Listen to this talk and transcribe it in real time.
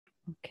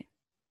Okay.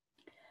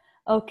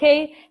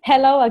 Okay,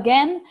 hello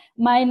again.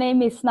 My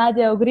name is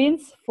Nadja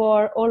Ogrinc.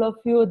 For all of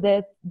you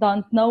that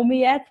don't know me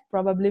yet,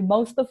 probably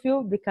most of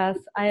you, because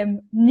I am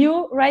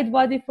new Right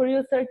Body for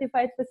You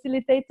certified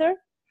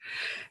facilitator.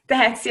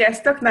 Tehát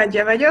sziasztok,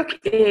 Nadja vagyok,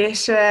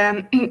 és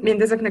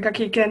mindazoknak,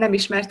 akik nem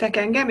ismertek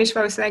engem, és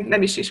valószínűleg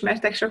nem is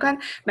ismertek sokan,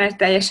 mert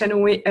teljesen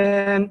új,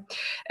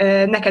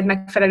 neked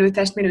megfelelő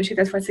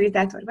testminősített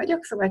facilitátor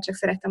vagyok, szóval csak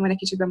szerettem volna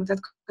kicsit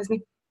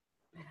bemutatkozni.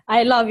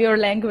 I love your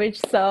language,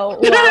 so wow.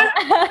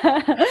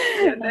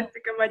 Nagyon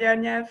tetszik a magyar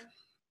nyelv.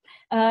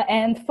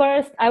 And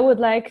first, I would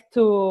like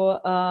to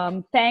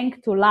thank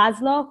to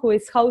Laszlo, who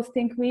is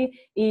hosting me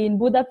in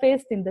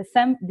Budapest in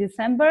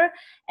December,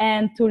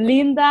 and to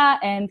Linda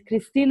and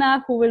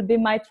Christina, who will be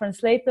my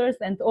translators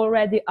and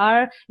already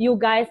are. You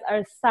guys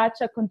are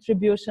such a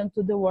contribution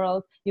to the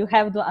world. You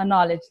have to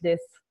acknowledge this.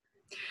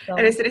 So.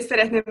 Először is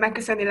szeretném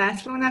megköszönni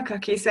Lászlónak,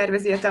 aki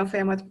szervezi a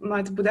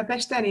tanfolyamat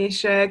Budapesten,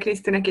 és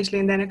Krisztinek és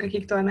Lindának,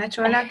 akik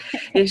tolmácsolnak,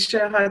 és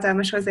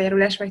hatalmas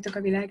hozzájárulás vagytok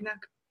a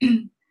világnak.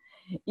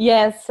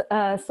 Yes,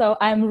 so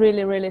I'm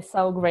really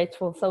so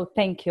grateful. So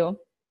thank you.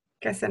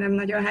 Köszönöm,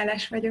 nagyon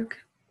hálás vagyok.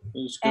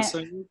 És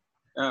köszönjük.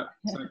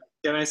 Sorry.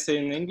 Can I say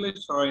in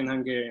English or in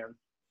Hungarian?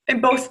 In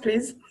both,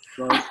 please.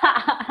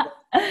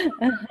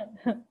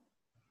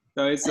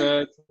 So it's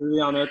a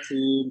really honor to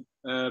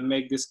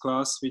make this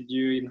class with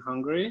you in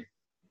Hungary.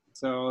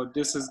 So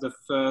this is the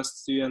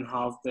first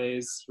 2.5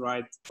 days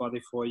Right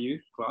Body for You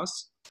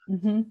class.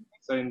 Mm-hmm.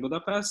 So in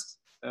Budapest.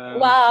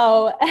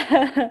 Wow.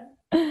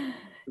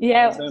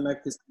 Yeah.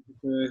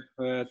 Megtiszteltető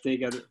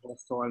téged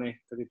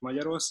hoztolni. Tehát itt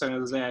Magyarországon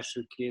ez az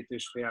első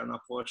 2,5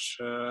 napos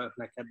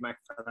neked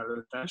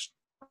megfelelő test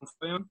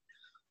tanfolyam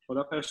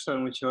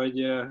Budapesten,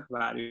 úgyhogy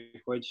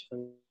várjuk, hogy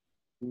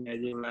mi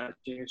egyéb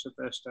lehetséges a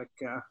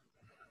testekkel.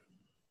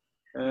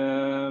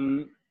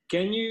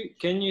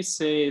 Can you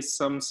say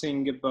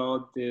something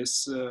about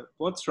this?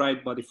 What's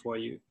Right Body for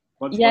You?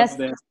 What's the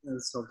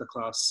essence of the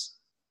class?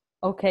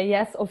 Okay,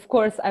 yes, of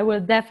course, I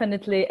will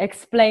definitely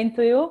explain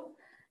to you.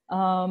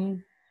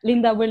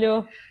 Linda, will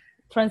you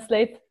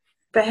translate?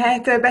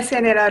 Tehát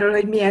beszélnél arról,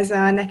 hogy mi ez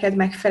a neked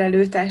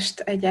megfelelő test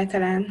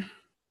egyáltalán?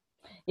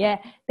 Yeah,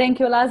 thank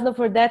you, Laszlo,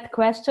 for that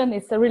question.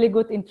 It's a really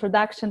good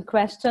introduction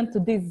question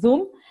to this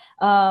Zoom.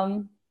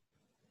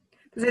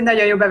 Ez egy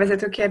nagyon jó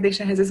bevezető kérdés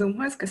ehhez a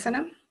Zoomhoz.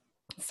 Köszönöm.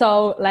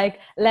 So,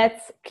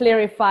 let's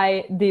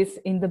clarify this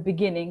in the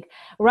beginning.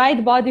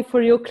 Right Body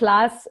for You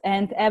class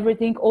and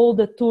everything, all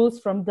the tools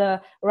from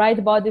the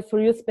Right Body for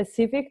You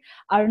specific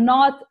are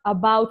not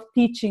about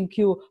teaching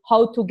you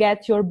how to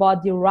get your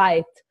body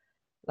right.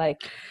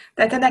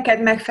 Tehát a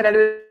neked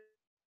megfelelő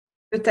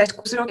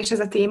testkurzusok, és ez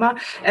a téma,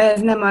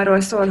 ez nem arról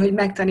szól, hogy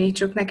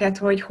megtanítsuk neked,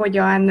 hogy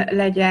hogyan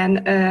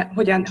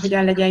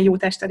legyen jó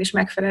tested és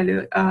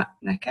megfelelő a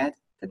neked.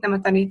 Tehát nem a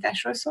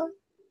tanításról szól.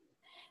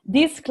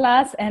 This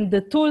class and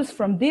the tools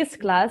from this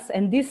class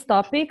and these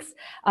topics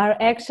are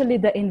actually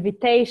the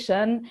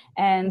invitation,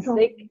 and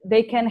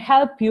they can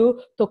help you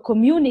to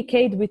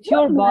communicate with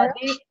your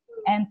body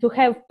and to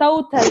have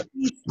total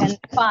peace and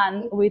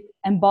fun with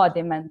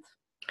embodiment.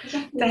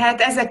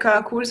 Tehát ezek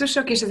a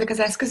kurzusok és ezek az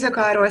eszközök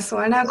arról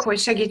szólnak, hogy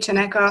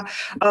segítsenek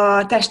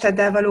a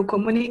testeddel való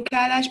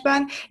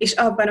kommunikálásban, és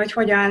abban, hogy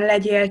hogyan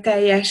legyél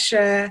teljes,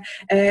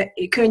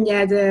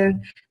 könnyed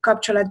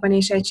kapcsolatban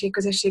és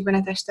egységközösségben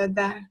a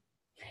testeddel.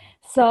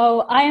 So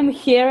I am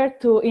here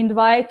to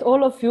invite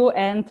all of you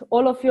and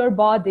all of your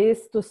bodies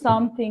to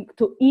something,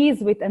 to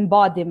ease with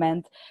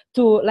embodiment,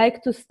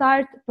 to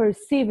start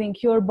perceiving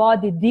your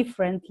body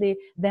differently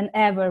than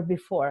ever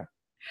before.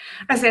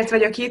 Azért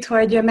vagyok itt,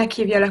 hogy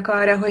meghívjalak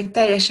arra, hogy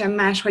teljesen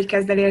máshogy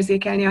kezd el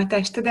érzékelni a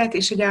testedet,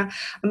 és hogy a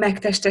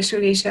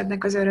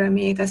megtestesülésednek az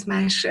örömét, azt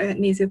más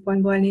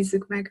nézőpontból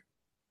nézzük meg.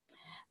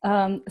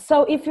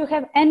 So if you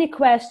have any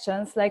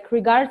questions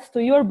regards to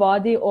your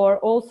body or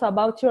also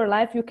about your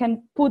life, you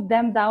can put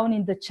them down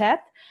in the chat.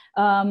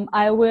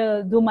 I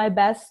will do my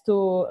best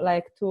to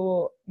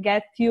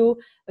get you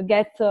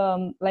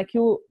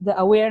the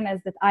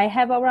awareness that I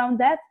have around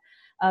that,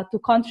 to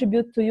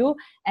contribute to you,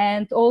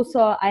 and also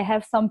I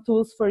have some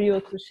tools for you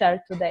to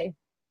share today.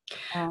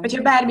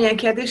 Hogyha bármilyen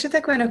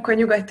kérdésetek van, akkor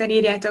nyugodtan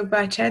írjátok be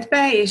a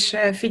chatbe, és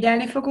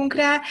figyelni fogunk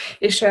rá,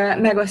 és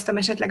megosztom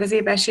esetleg az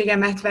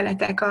éberségemet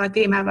veletek a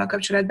témával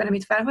kapcsolatban,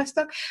 amit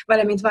felhoztok,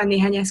 valamint van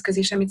néhány eszköz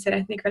is, amit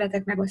szeretnék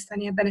veletek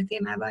megosztani ebben a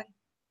témában.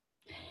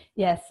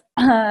 Yes,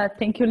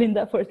 thank you,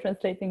 Linda, for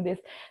translating this.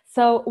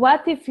 So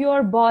what if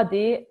your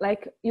body,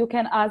 you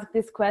can ask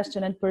this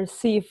question and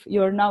perceive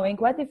your knowing,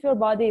 what if your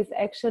body is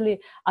actually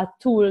a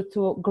tool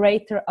to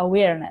greater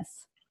awareness?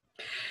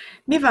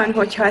 Mi van,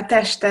 hogyha a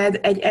tested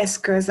egy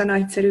eszköz a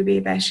nagyszerű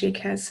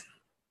éberséghez?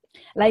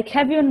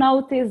 Have you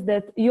noticed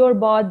that your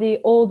body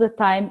all the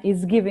time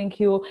is giving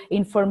you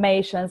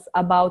informations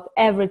about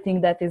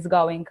everything that is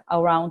going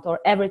around or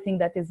everything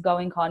that is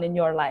going on in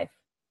your life?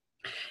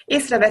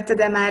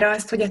 Észrevetted-e már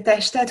azt, hogy a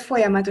tested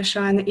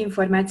folyamatosan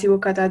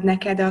információkat ad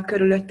neked a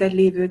körülötted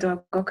lévő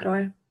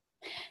dolgokról?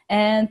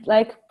 And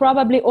like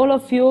probably all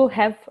of you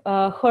have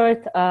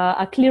heard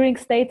a clearing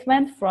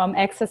statement from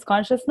Access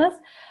Consciousness,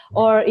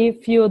 or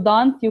if you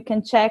don't, you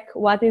can check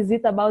what is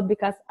it about,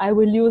 because I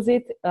will use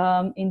it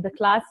in the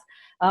class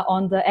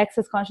on the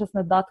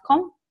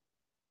accessconsciousness.com.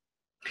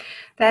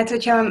 Tehát,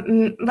 hogyha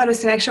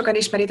valószínűleg sokan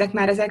ismeritek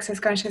már az Access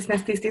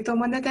Consciousness tisztító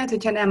mondatát,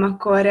 hogyha nem,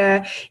 akkor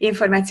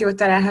információt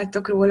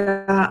találhattok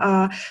róla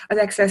az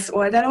Access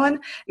oldalon,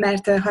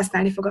 mert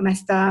használni fogom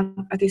ezt a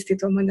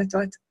tisztító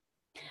mondatot.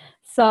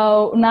 So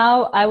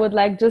now I would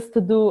like just to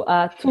do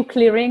 2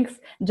 clearings,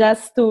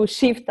 just to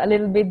shift a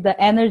little bit the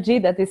energy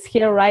that is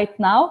here right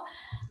now.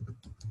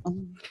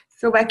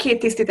 Szóval 2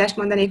 tisztítást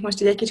mondanék most,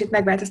 hogy egy kicsit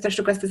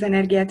megváltoztassuk azt az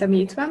energiát, ami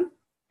itt van.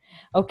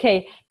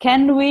 Okay,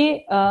 can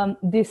we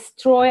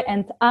destroy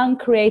and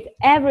uncreate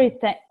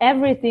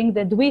everything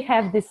that we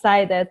have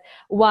decided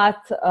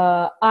what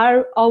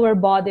are our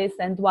bodies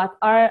and what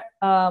are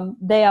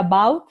they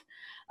about?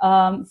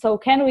 So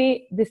can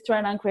we destroy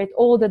and uncreate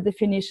all the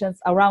definitions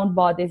around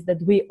bodies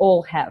that we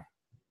all have?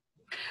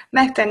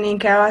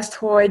 Megtennénk-e azt,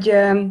 hogy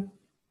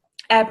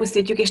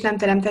elpusztítjuk és nem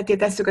teremtetté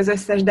tesszük az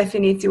összes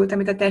definíciót,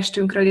 amit a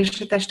testünkről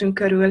és a testünk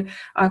körül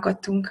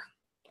alkottunk?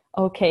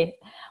 Okay.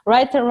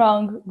 Right and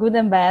wrong, good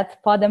and bad,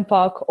 pod and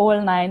poc,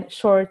 all 9,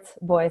 shorts,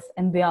 boys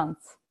and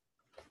beyonds.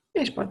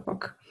 És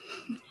podpok.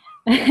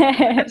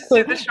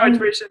 Cool. The short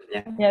version,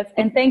 yeah. Yes,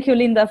 and thank you,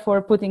 Linda,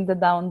 for putting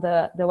down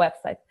the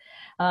website.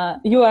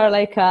 You are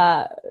like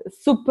a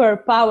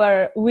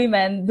superpower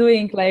women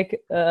doing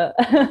like a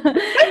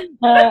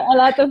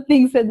lot of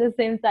things at the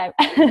same time.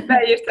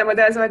 Beírtam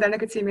oda az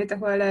oldalnak a címét,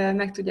 ahol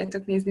meg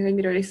tudjátok nézni, hogy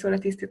miről is szól a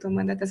tisztító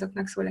mondat,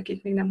 azoknak szól,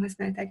 akik még nem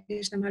használták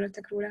és nem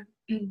hallottak róla.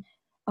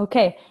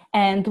 Okay,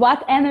 and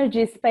what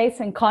energy,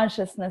 space and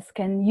consciousness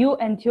can you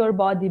and your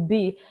body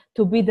be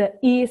to be the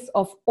ease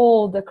of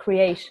all the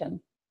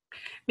creation?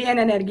 Milyen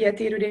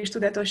energiatérülés,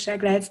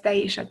 tudatosság lehetsz te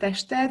és a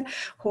tested,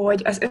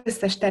 hogy az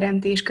összes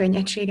teremtés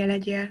könnyedsége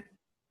legyél?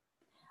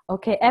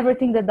 Okay,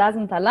 everything that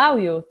doesn't allow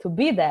you to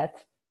be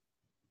that,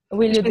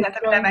 és mindent,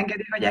 ami nem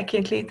engedi, hogy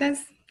ekként létezz?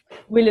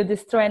 Will you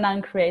destroy and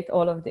uncreate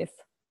all of this?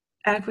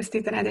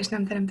 Elpusztítanád és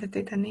nem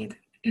teremtetté tennéd.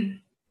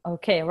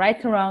 Okay,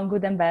 right and wrong,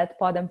 good and bad,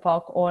 pod and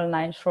poc, all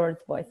 9,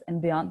 shorts, boys and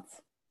beyonds.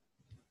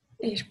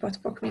 És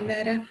podpok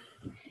mindenre.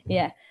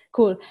 Yeah,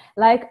 cool.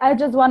 Like, I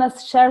just want to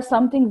share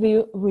something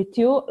with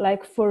you.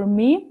 Like, for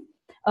me,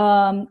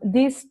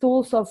 these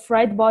tools of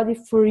right body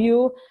for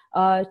you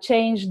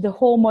changed the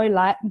whole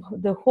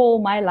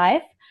my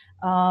life.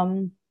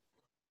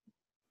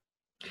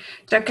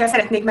 Csak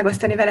szeretnék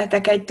megosztani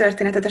veletek egy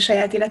történetet a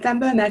saját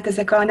életemből, mert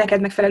ezek a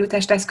neked megfelelő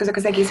testeszközök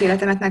az egész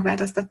életemet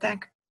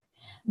megváltoztatták.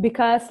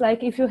 Because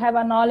like if you have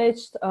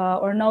acknowledged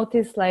or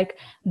noticed like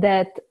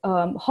that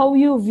how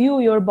you view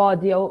your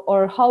body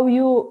or how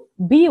you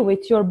be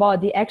with your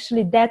body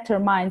actually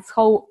determines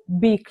how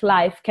big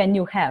life can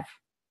you have.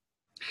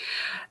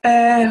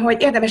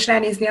 Hogy érdemes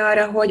ránézni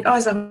arra, hogy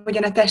az,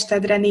 ahogyan a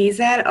testedre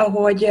nézel,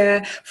 ahogy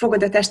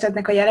fogod a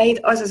testednek a jeleit,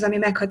 az az, ami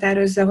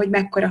meghatározza, hogy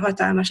mekkora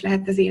hatalmas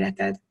lehet az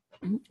életed.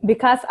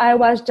 Because I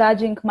was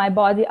judging my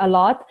body a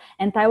lot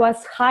and I was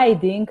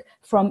hiding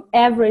from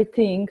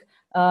everything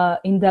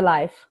in the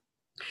life.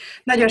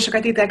 Nagyon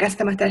sokat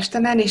ítélkeztem a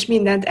testemen, és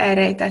mindent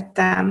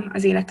elrejtettem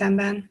az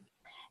életemben.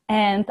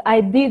 And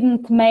I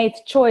didn't make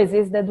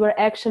choices that were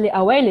actually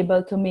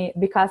available to me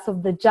because of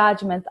the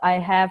judgments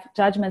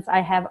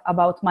I have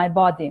about my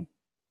body.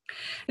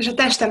 És a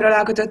testemről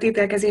alkotott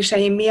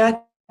ítélkezéseim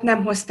miatt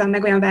nem hoztam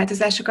meg olyan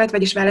változásokat,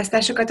 vagyis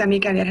választásokat,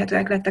 amik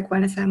elérhetőek lettek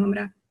volna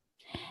számomra.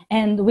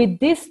 And with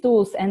these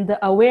tools and the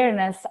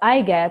awareness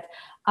I get,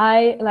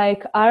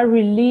 I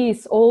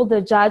release all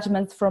the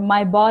judgments from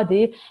my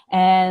body,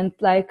 and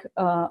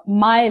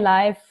my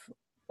life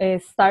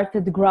is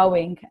started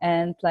growing,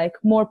 and like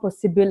more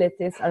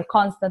possibilities are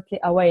constantly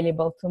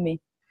available to me.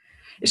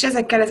 És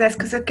ezekkel az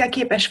eszközökkel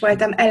képes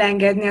voltam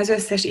elengedni az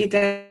összes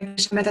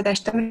ítélkezésemet a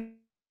testemre,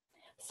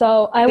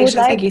 és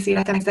az egész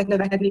életem kezdett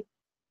növekedni.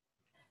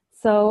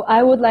 So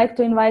I would like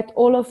to invite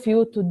all of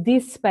you to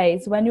this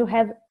space when you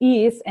have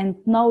ease and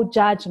no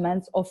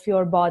judgments of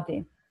your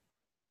body.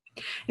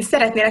 És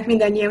szeretnélek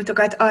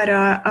mindannyiótokat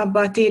abba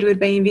a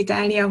térűrbe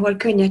invitálni, ahol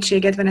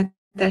könnyedséged van a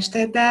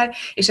testeddel,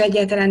 és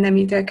egyáltalán nem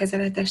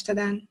ítélkezel a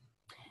testeden.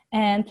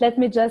 And let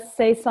me just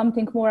say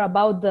something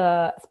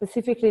more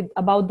specifically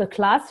about the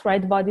class,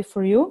 Right Body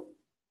for You.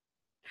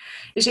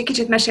 És egy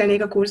kicsit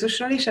mesélnék a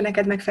kurzusról is, a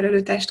neked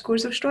megfelelő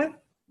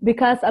testkurzusról.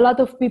 Because a lot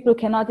of people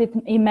cannot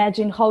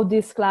imagine how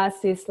this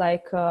class is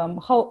like,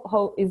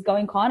 how is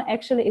going on.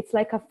 Actually, it's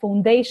like a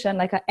foundation,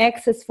 like an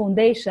access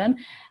foundation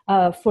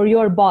for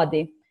your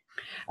body.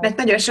 Mert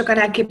nagyon sokan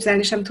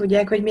elképzelni sem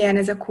tudják, hogy milyen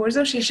ez a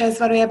kurzus, és ez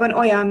valójában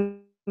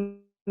olyan,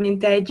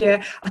 mint egy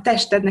a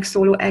testednek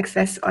szóló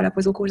access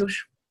alapozó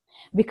kurzus.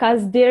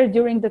 Because there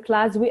during the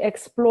class we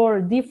explore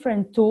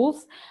different tools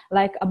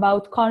like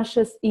about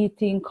conscious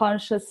eating,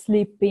 conscious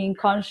sleeping,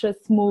 conscious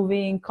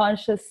moving,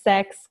 conscious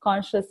sex,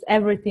 conscious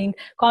everything,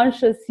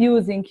 conscious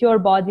using your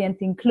body and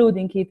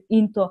including it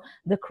into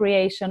the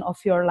creation of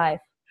your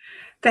life.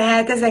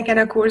 Tehát ezeken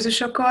a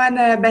kurzusokon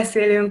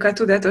beszélünk a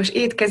tudatos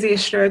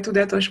étkezésről,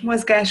 tudatos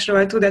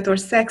mozgásról, tudatos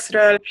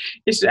szexről,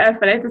 és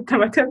elfelejtettem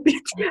a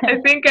többit. I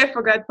think I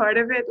forgot part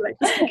of it, like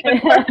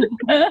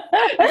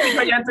hogy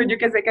hogyan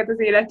tudjuk ezeket az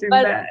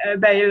életünkbe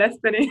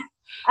beilleszteni.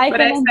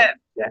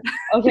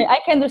 Okay,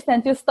 I can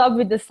understand you stop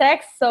with the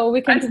sex, so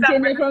we can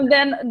continue from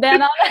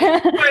then on.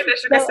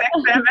 Folytassuk a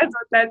szextel, mert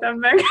ott álltam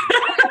meg.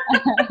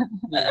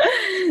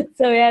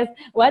 So yes,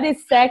 what is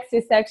sex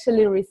is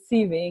actually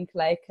receiving,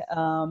 like,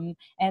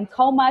 and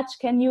how much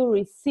can you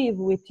receive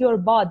with your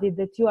body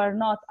that you are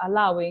not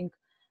allowing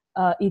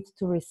it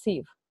to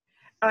receive?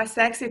 A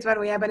szex itt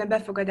valójában a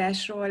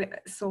befogadásról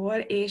szól,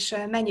 és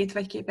mennyit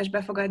vagy képes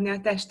befogadni a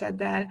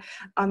testeddel,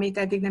 amit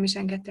eddig nem is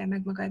engedtél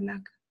meg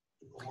magadnak.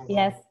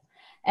 Yes.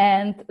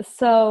 And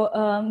so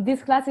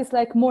this class is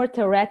like more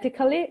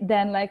theoretically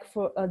than like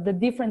for the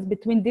difference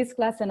between this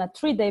class and a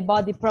 3-day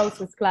body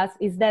process class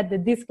is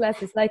that this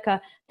class is like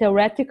a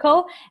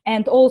theoretical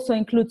and also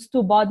includes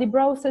 2 body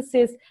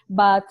processes,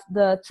 but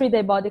the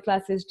 3-day body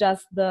class is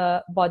just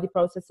the body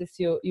processes,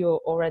 you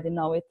already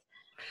know it.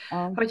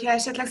 Hogyha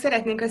esetleg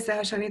szeretnénk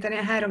összehasonlítani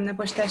a 3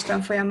 napos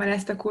testtanfolyammal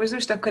ezt a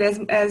kurzust, akkor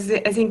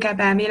ez inkább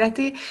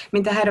elméleti,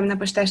 mint a 3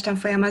 napos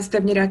testtanfolyam, az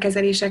többnyire a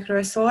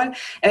kezelésekről szól.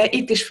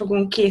 Itt is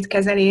fogunk 2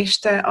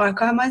 kezelést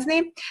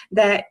alkalmazni,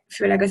 de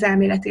főleg az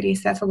elméleti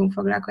résszel fogunk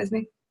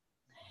foglalkozni.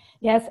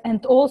 Yes, and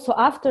also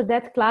after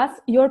that class,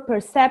 your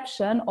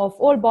perception of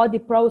all body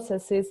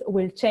processes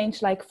will change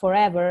like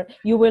forever.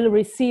 You will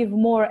receive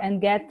more and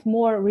get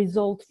more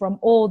result from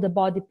all the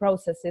body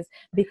processes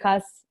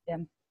because...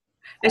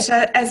 És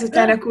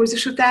ezután a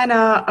kurzus után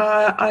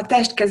a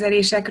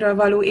testkezelésekről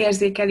való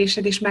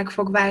érzékelésed is meg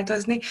fog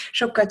változni,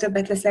 sokkal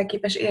többet leszel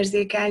képes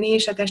érzékelni,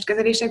 és a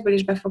testkezelésekből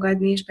is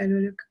befogadni is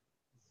belőlük.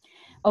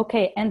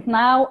 Okay, and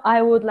now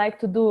I would like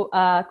to do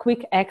a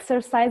quick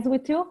exercise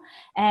with you,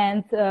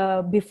 and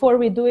before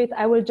we do it,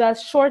 I will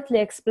just shortly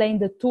explain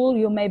the tool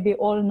you maybe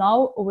all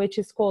know, which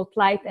is called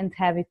light and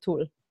heavy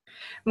tool.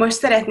 Most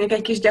szeretnék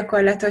egy kis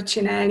gyakorlatot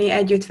csinálni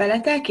együtt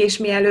veletek, és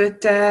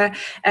mielőtt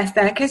ezt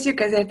elkezdjük,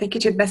 ezért egy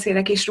kicsit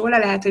beszélek is róla,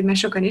 lehet, hogy már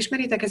sokan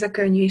ismeritek, ez a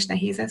könnyű és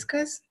nehéz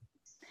eszköz.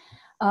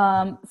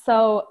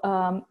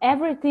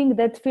 Everything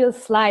that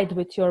feels light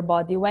with your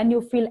body, when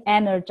you feel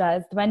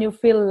energized, when you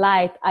feel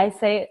light, I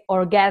say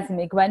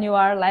orgasmic, when you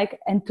are like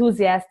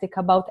enthusiastic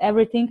about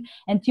everything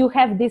and you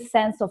have this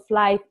sense of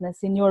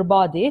lightness in your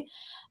body,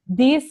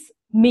 this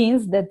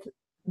means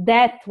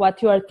that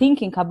what you are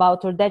thinking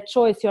about or that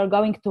choice you are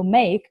going to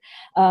make,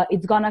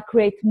 it's gonna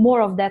create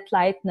more of that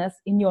lightness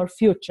in your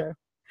future.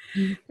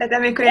 Tehát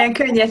amikor ilyen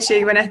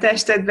könnyedség van a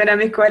testedben,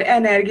 amikor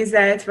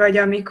energizált vagy,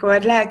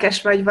 amikor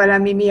lelkes vagy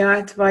valami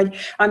miatt, vagy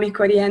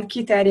amikor ilyen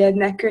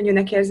kiterjednek,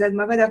 könnyűnek érzed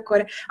magad,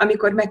 akkor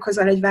amikor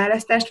meghozol egy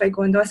választást, vagy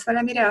gondolsz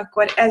valamire,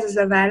 akkor ez az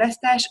a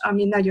választás,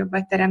 ami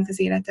nagyobbat teremt az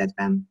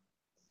életedben.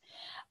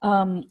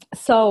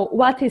 So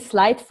what is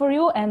light for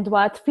you and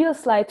what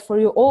feels light for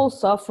you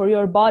also for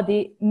your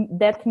body,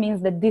 that means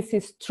that this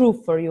is true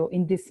for you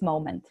in this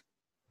moment.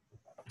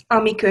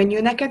 Ami könnyű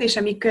neked, és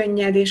ami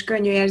könnyed és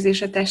könnyű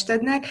érzés a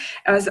testednek,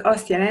 az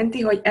azt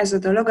jelenti, hogy ez a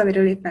dolog,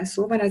 amiről éppen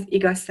szó van, az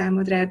igaz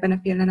számodra ebben a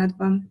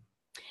pillanatban.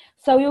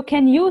 So you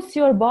can use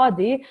your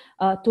body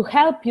to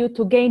help you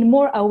to gain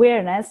more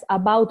awareness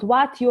about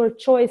what your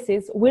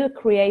choices will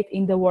create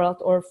in the world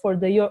or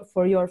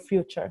for your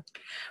future.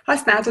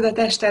 Használhatod a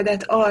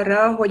testedet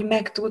arra, hogy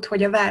megtudd,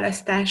 hogy a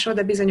választásod,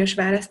 a bizonyos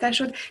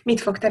választásod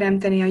mit fog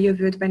teremteni a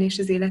jövődben és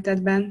az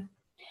életedben.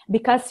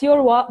 Because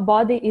your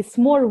body is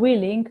more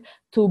willing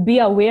to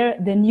be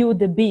aware than you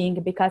the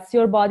being, because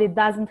your body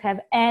doesn't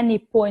have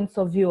any points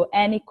of view,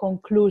 any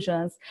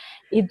conclusions.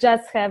 It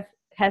just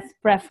has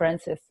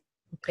preferences.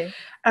 Okay.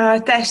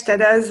 A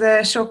tested az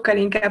sokkal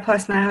inkább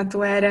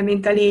használható erre,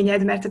 mint a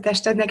lényed, mert a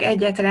testednek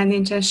egyáltalán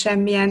nincsen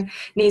semmilyen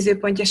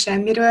nézőpontja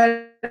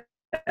semmiről,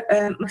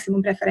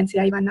 maximum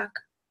preferenciái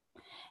vannak.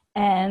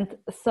 And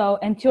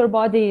your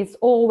body is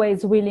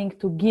always willing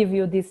to give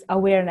you this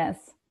awareness.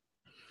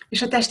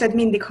 És a tested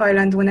mindig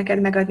hajlandó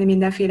neked megadni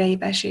mindenféle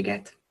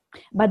épességet.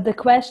 But the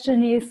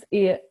question is,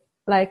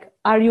 like,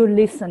 are you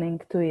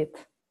listening to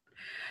it?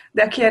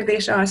 De a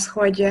kérdés az,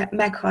 hogy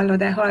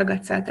meghallod-e,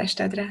 hallgatsz-e a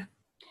testedre.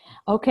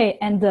 Okay,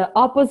 and the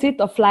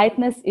opposite of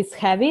lightness is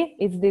heavy.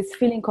 It's this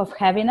feeling of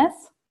heaviness.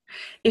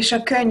 És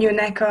a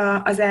könnyűnek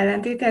az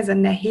ellentéte, ez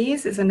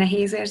a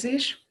nehéz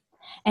érzés.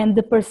 And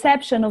the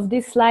perception of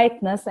this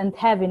lightness and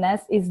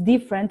heaviness is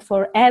different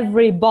for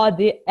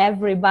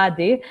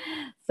everybody.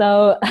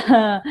 So,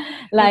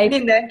 like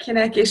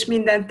mindenkinek és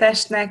minden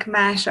testnek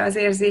más az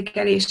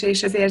érzékelése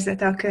és az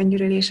érzete a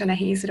könnyűről és a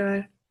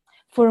nehézről.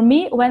 For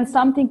me, when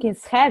something is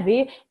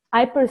heavy,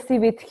 I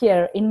perceive it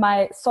here in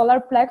my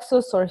solar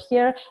plexus, or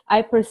here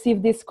I perceive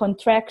this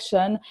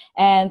contraction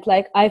and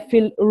like I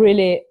feel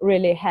really,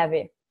 really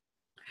heavy.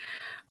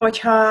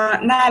 Hogyha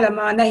nálam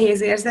a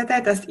nehéz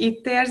érzetet, azt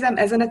itt érzem,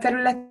 ezen a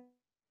területen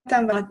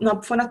van a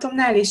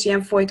napfonatomnál, és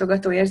ilyen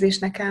folytogató érzés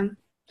nekem.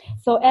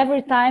 So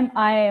every time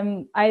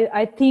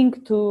I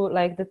think to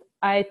like that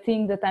I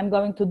think that I'm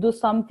going to do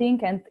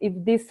something, and if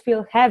this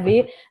feels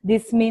heavy,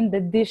 this means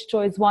that this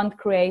choice won't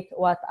create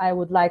what I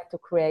would like to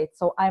create.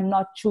 So I'm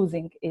not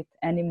choosing it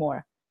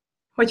anymore.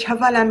 Hogyha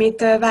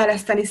valamit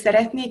választani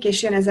szeretnék,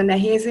 és jön ez a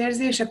nehéz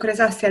érzés, akkor ez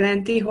azt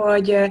jelenti,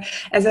 hogy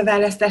ez a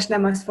választás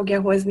nem azt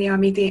fogja hozni,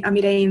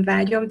 amire én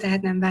vágyom,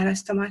 tehát nem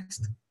választom azt.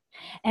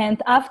 And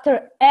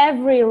after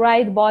every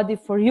right body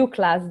for you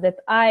class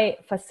that I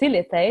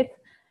facilitate,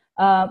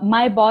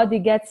 my body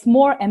gets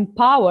more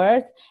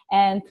empowered,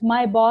 and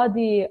my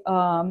body,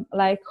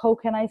 like, how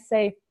can I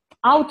say,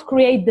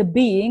 outcreate the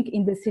being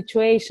in the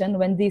situation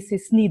when this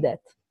is needed.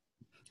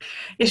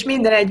 És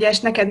minden egyes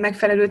neked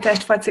megfelelő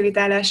test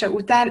facilitálása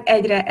után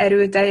egyre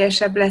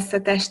erőteljesebb lesz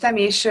a testem,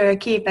 és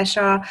képes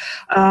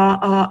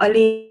a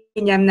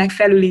lényemnek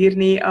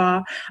felülírni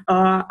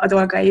a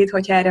dolgait,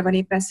 hogyha erre van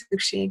éppen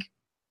szükség.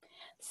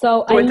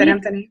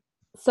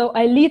 So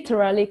I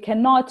literally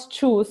cannot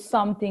choose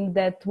something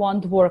that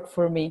won't work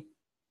for me.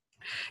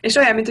 És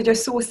olyan, mint hogy a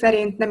szó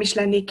szerint nem is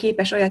lennék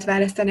képes olyat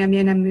választani,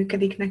 ami nem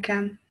működik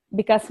nekem.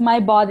 Because my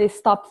body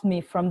stops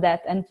me from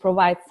that and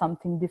provides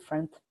something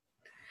different.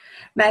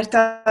 Mert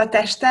a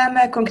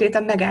testem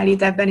konkrétan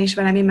megállít ebben, és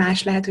valami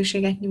más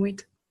lehetőséget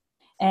nyújt.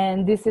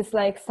 And this is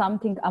like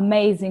something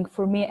amazing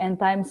for me, and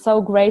I'm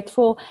so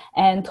grateful,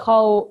 and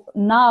how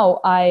now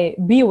I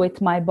be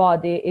with my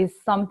body is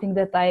something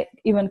that I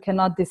even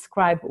cannot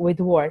describe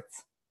with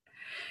words.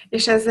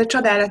 És ez egy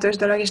csodálatos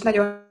dolog, és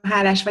nagyon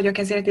hálás vagyok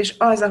ezért, és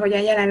az,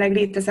 ahogyan jelenleg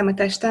létezem a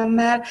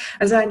testemmel,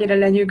 az annyira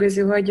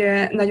lenyűgöző, hogy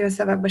nagyon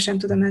szavakba sem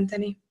tudom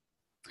önteni.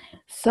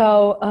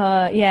 So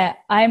yeah,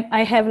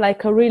 I have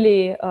like a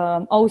really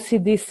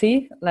OCDC,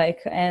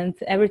 like, and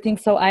everything.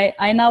 So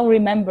I now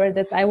remember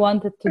that I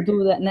wanted to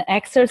do an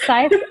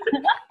exercise.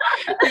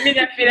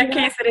 Mindenféle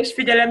kényszer és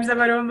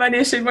figyelemzavarom van,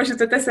 és hogy most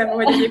jutott eszembe,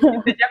 hogy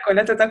egyébként egy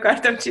gyakorlatot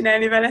akartam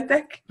csinálni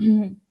veletek.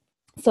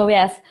 So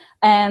yes,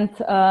 and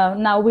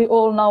now we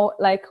all know,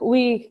 like,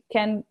 we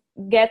can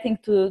get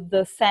into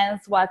the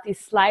sense what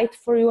is light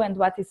for you and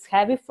what is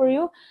heavy for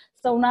you.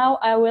 So now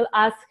I will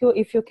ask you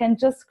if you can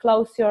just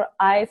close your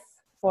eyes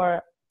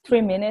for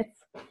 3 minutes.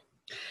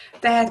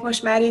 Tehát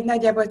most már így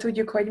nagyjából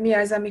tudjuk, hogy mi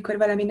az, amikor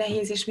valami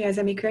nehéz, és mi az,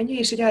 ami könnyű,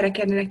 és hogy arra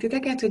kérnélek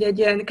titeket, hogy egy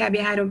ilyen kb.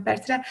 3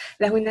 percre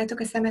lehújnátok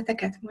a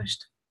szemeteket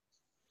most.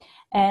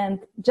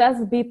 And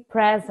just be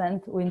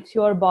present with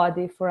your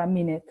body for a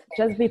minute.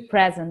 Just be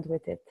present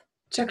with it.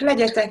 Csak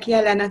legyetek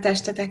jelen a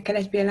testetekkel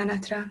egy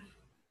pillanatra.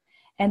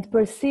 And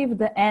perceive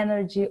the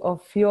energy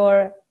of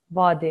your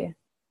body.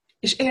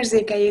 És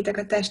érzékeljétek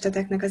a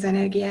testeteknek az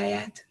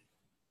energiáját.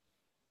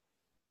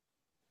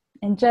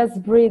 And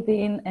just breathe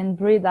in and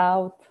breathe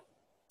out.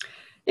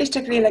 És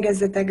csak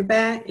lélegezzetek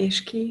be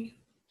és ki.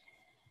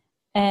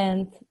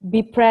 And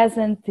be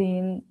present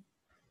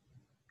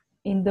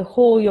in the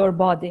whole your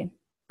body.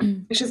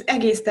 És az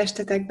egész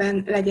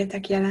testetekben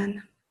legyetek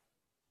jelen.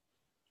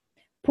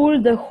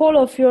 Pull the whole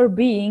of your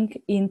being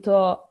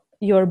into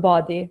your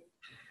body.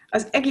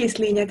 Az egész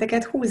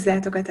lényeteket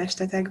húzzátok a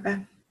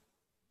testetekbe.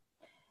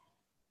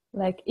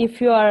 Like if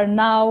you are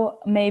now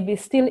maybe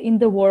still in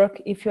the work,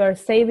 if you are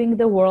saving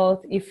the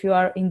world, if you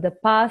are in the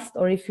past,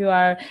 or if you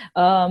are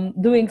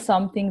doing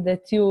something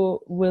that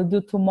you will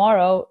do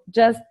tomorrow,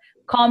 just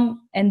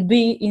come and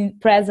be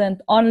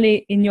present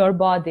only in your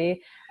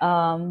body,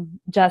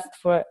 just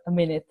for a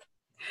minute.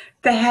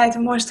 Tehát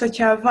most,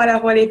 hogyha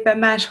valahol éppen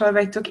máshol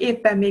vagytok,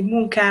 éppen még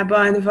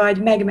munkában,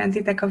 vagy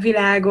megmentitek a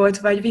világot,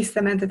 vagy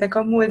visszamentetek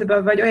a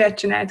múltba, vagy olyat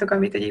csináltok,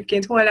 amit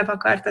egyébként holnap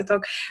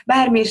akartatok,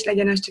 bármi is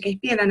legyen, az csak egy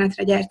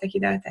pillanatra, gyertek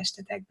ide a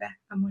testetekbe,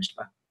 a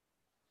mostba.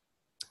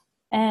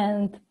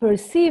 And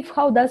perceive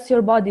how does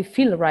your body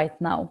feel right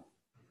now.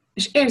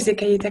 És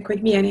érzékeljétek,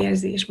 hogy milyen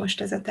érzés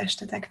most ez a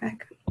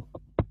testeteknek.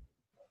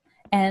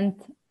 And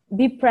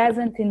be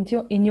present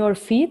in your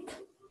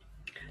feet.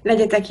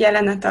 Legyetek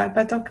jelen a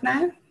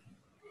talpatoknál.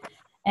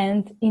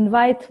 And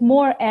invite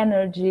more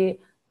energy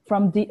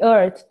from the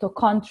earth to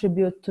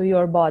contribute to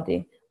your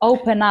body.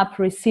 Open up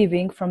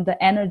receiving from the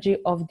energy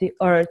of the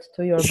earth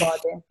to your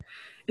body.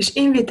 És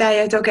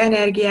invitáljatok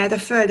energiát, a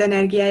föld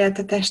energiáját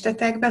a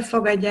testetekbe,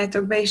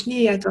 fogadjátok be, és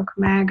nyíljatok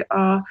meg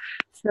a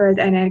föld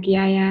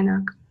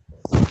energiájának.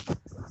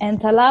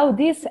 And allow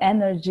this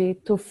energy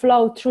to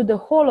flow through the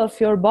whole of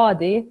your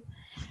body.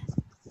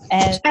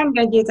 És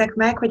engedjétek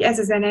meg, hogy ez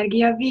az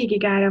energia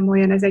végig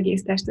áramoljon az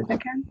egész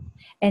testeteken.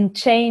 And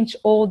change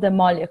all the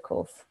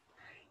molecules.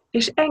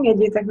 És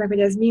engedjétek meg, hogy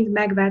ez mind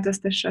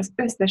megváltoztassa az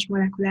összes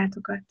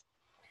molekulátokat.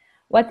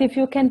 What if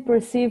you can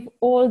perceive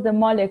all the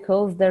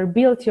molecules that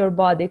built your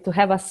body to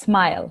have a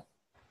smile?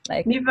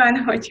 Like... Mi van,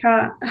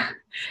 hogyha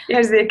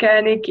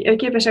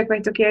képesek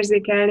vagytok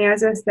érzékelni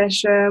az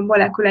összes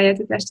molekuláját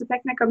a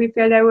testeteknek, ami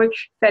például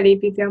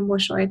felépíti a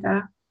mosolyt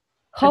a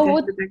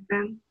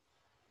testetekben?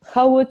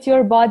 How would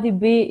your body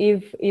be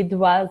if it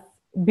was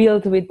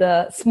built with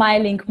the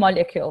smiling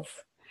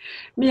molecules?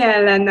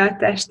 Milyen lenne a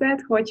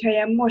tested, hogyha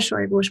ilyen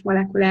mosolygós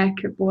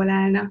molekulákból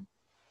állna?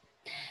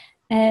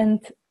 And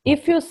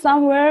if you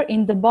somewhere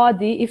in the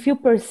body, if you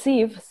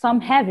perceive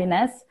some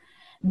heaviness,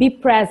 be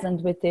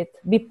present with it.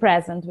 Be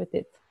present with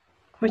it.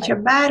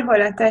 Hogyha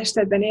bárhol a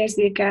testedben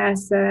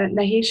érzékelsz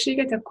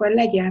nehézséget, akkor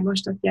legyél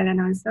most ott jelen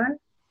azzal.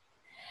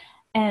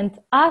 And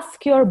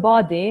ask your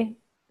body,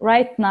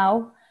 right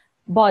now,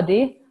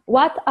 body,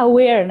 what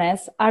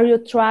awareness are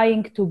you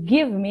trying to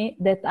give me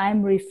that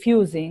I'm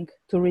refusing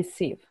to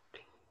receive?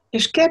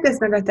 És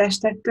kérdezd meg a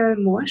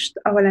testettől most,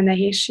 ahol a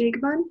nehézség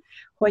van,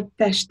 hogy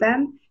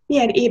testem,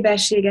 milyen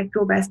éberséget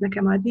próbálsz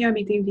nekem adni,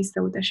 amit én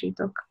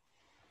visszautasítok.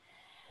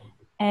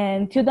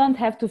 And you don't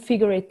have to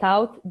figure it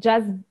out,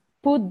 just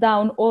put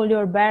down all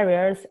your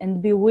barriers and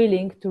be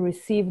willing to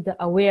receive the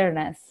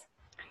awareness.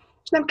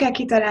 És nem kell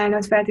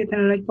kitalálnod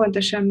feltétlenül, hogy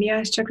pontosan mi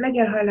az, csak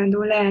legyél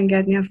hajlandó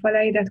leengedni a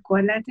falaidat,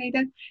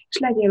 korlátaidat, és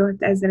legyél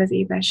ott ezzel az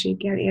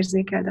éberséggel,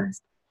 érzékeld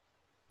azt.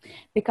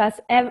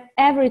 Because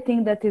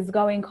everything that is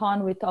going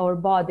on with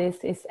our bodies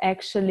is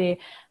actually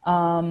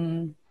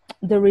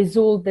the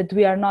result that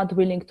we are not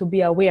willing to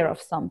be aware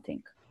of something.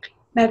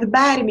 Mert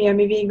bármi,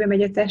 ami végbe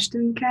megy a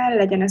testünkkel,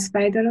 legyen az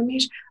fájdalom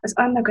is, az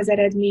annak az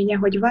eredménye,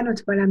 hogy van ott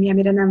valami,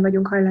 amire nem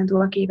vagyunk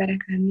hajlandóak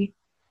éberek lenni.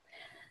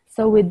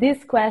 So with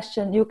this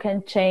question, you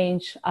can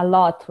change a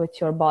lot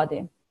with your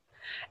body.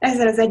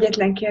 Ezzel az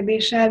egyetlen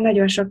kérdéssel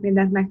nagyon sok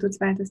mindent meg tudsz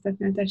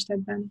változtatni a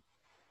testedben.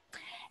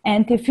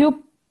 And if you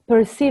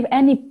perceive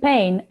any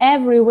pain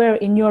everywhere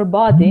in your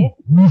body,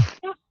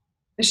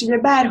 És ugye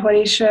bárhol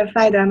is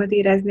fájdalmat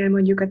éreznél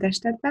mondjuk a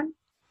testedben,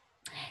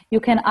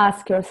 you can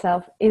ask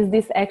yourself, is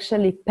this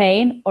actually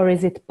pain or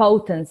is it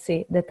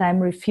potency that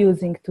I'm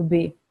refusing to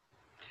be?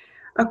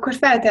 akkor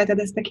felteheted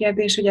ezt a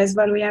kérdést, hogy ez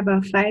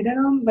valójában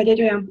fájdalom, vagy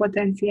egy olyan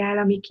potenciál,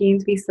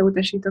 amiként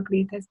visszautasítok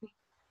létezni.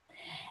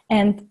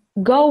 And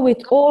go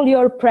with all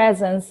your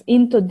presence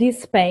into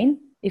this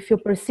pain, if you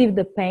perceive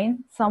the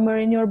pain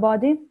somewhere in your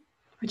body.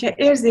 Hogyha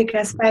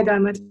érzékelsz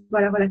fájdalmat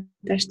valahol a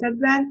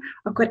testedben,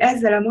 akkor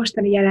ezzel a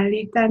mostani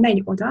jelenléttel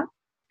menj oda,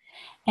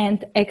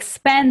 and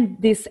expand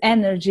this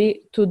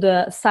energy to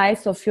the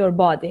size of your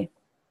body.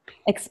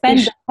 Expand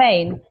the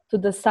pain to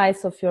the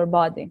size of your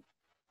body.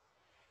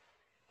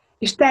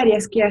 és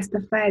terjeszd ki ezt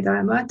a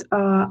fájdalmat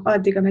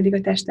addig, ameddig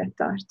a tested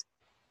tart.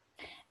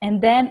 And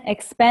then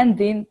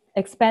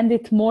expand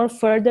it more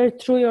further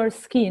through your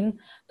skin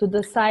to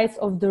the size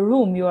of the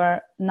room you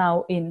are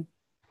now in.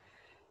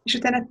 És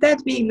utána tedd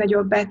még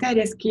nagyobbá,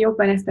 terjeszd ki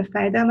jobban ezt a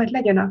fájdalmat,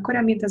 legyen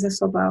akkora, mint az a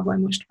szoba, ahol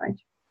most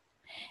vagy.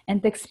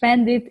 And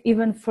expand it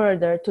even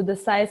further to the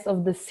size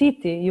of the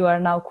city you are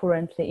now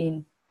currently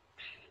in.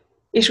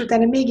 És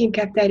utána még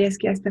inkább terjeszd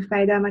ki ezt a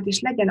fájdalmat,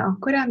 és legyen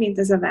akkora, mint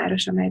az a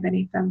város, amelyben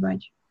éppen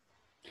vagy.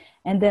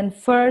 And then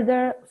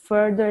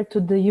further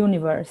to the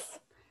universe.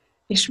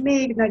 És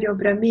még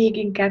nagyobbra, még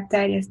inkább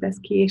terjeszd ezt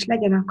ki, és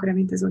legyen akkora,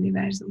 mint az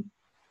univerzum.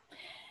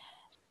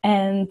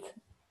 And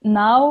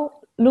now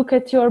look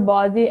at your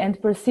body and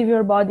perceive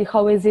your body,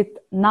 how is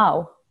it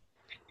now?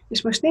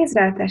 És most nézz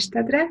rá a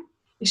testedre,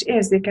 és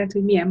érzékeld,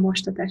 hogy milyen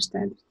most a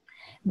tested.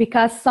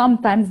 Because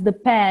sometimes the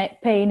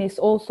pain is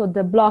also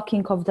the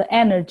blocking of the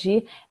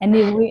energy, and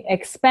if we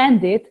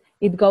expand it,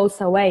 it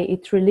goes away,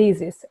 it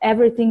releases.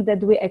 Everything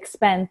that we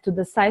expand to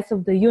the size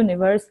of the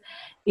universe,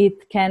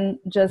 it can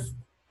just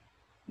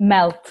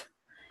melt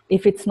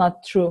if it's not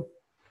true.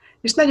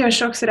 És nagyon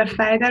sokszor a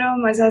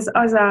fájdalom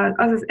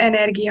az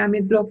energia,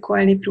 amit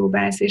blokkolni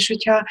próbálsz, és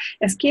hogyha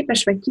ezt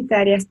képes vagy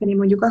kiterjeszteni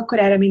mondjuk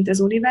akkorára, mint az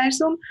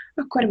univerzum,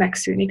 akkor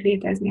megszűnik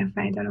létezni a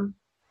fájdalom.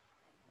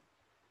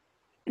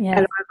 Yes.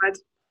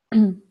 Elolvad.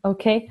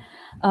 Okay.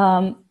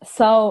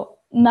 So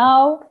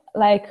now,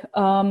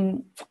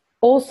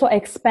 also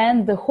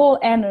expand the whole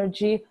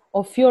energy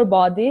of your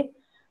body.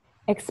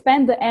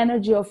 Expand the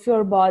energy of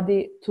your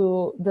body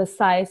to the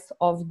size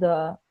of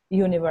the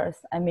universe.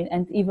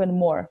 And even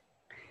more.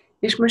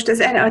 És most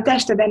a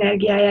tested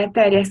energiáját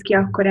terjeszd ki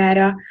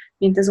akkorára,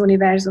 mint az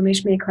univerzum,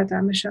 és még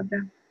hatalmasabbra.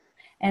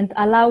 And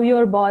allow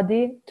your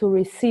body to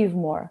receive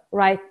more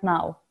right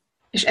now.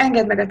 És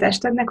engedd meg a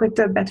testednek, hogy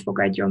többet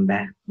fogadjon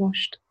be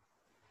most.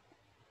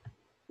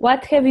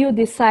 What have you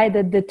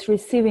decided that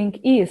receiving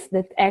is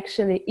that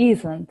actually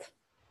isn't?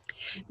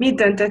 Mit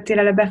döntöttél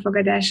el a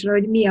befogadásról,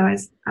 hogy mi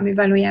az, ami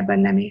valójában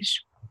nem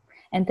is?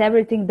 And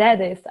everything that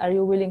is, are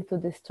you willing to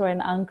destroy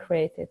and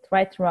uncreate it?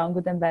 Right, wrong,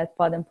 good and bad,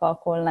 pod and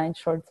pock, online,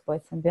 shorts,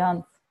 boys and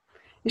beyond.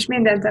 És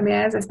mindent, ami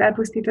ez, azt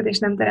elpusztítod, és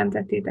nem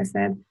teremtetté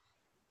teszed.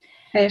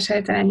 Helyes,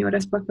 helytelen, jó,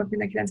 rossz, pok,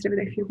 mind a 9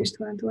 rövidek fiúk és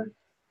túlantúl.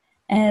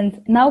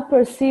 And now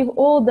perceive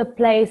all the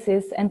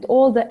places and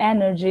all the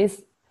energies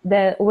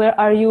where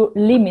are you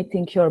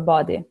limiting your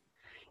body.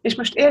 És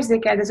most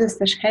érzékeld az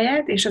összes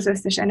helyet és az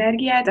összes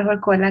energiát, ahol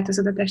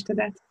korlátozod a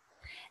testedet.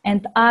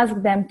 And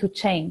ask them to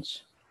change.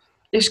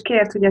 És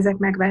kérd, hogy ezek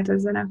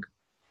megváltozzanak.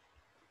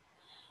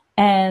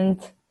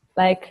 And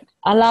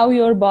allow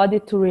your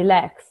body to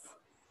relax.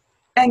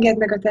 Engedd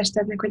meg a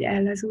testednek, hogy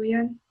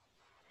ellazuljon.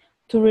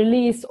 To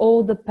release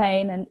all the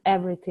pain and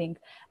everything.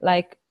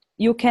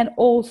 You can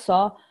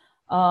also,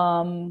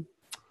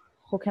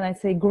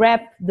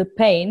 grab the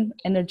pain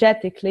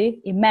energetically,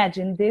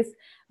 imagine this,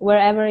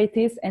 wherever it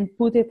is, and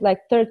put it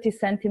 30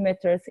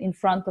 centimeters in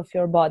front of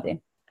your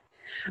body.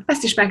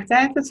 Azt is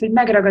megteheted, hogy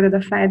megragadod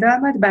a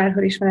fájdalmat,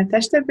 bárhol is van a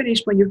testedben,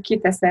 és mondjuk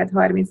kiteszed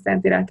 30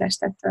 centire a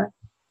testettől.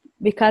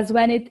 Because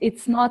when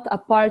it's not a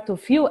part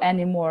of you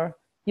anymore,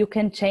 you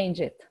can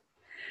change it.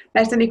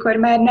 Mert amikor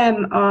már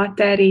nem a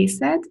te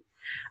részed,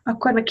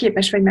 akkor meg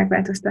képes vagy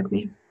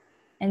megváltoztatni.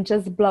 And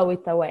just blow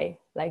it away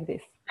like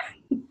this.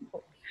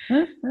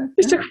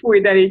 És csak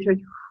fújd el így,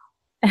 hogy...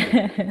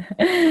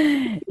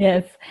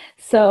 Yes.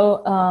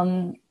 So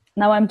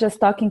now I'm just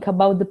talking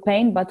about the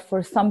pain, but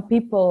for some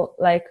people,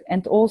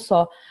 and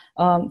also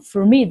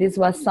for me, this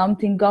was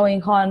something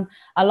going on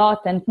a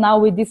lot. And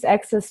now with these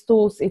access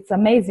tools, it's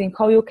amazing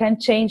how you can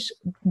change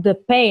the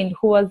pain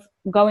who was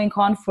going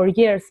on for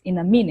years in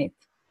a minute.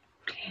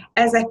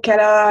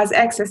 Ezekkel az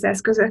access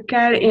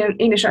eszközökkel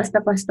én is azt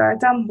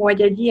tapasztaltam,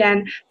 hogy egy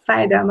ilyen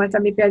fájdalmat,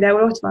 ami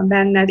például ott van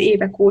benned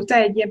évek óta,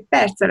 egy ilyen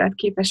perc alatt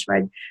képes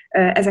vagy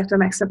ezektől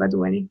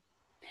megszabadulni.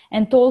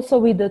 And also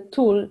with the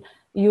tool,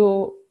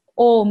 you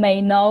all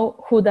may know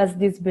who does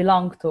this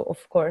belong to,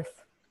 of course.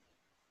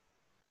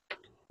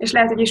 És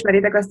lehet, hogy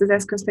ismeritek azt az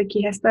eszközt, hogy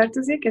kihez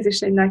tartozik, ez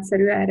is egy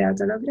nagyszerű erre a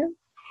dologra.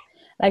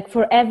 Like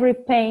for every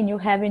pain you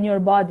have in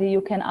your body,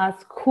 you can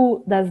ask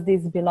who does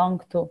this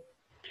belong to.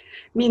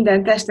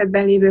 Minden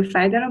testedben lévő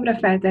fájdalomra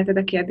felteheted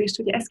a kérdést,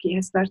 hogy ez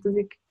kihez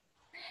tartozik.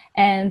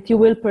 And you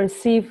will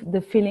perceive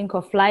the feeling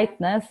of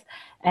lightness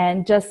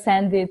and just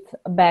send it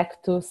back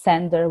to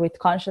sender with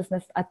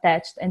consciousness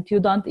attached, and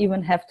you don't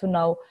even have to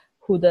know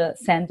who the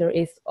sender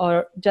is,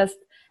 or just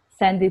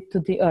send it to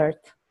the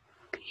earth.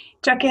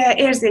 Csak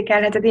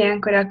érzékelheted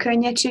ilyenkor a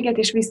könnyedséget,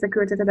 és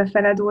visszaküldheted a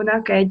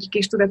feladónak egy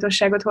kis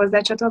tudatosságot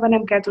hozzácsatolva,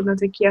 nem kell tudnod,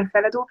 hogy ki a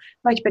feladó,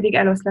 vagy pedig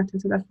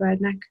eloszlathatod a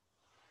földnek.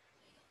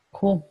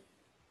 Cool.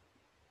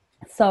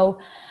 So,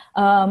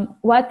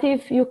 what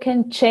if you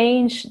can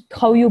change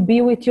how you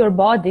be with your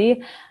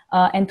body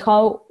and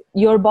how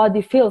your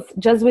body feels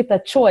just with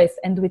a choice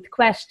and with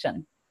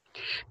question?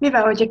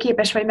 Mivel, hogyha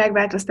képes vagy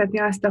megváltoztatni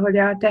azt, ahogy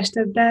a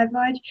testeddel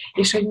vagy,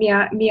 és hogy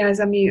mi az,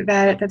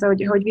 amivel, tehát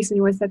hogy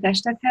viszonyulsz a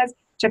testedhez,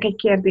 csak egy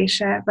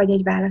kérdéssel vagy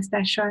egy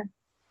választással.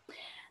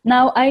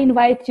 Now I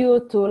invite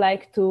you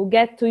to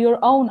get to your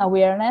own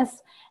awareness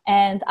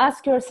and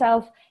ask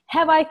yourself,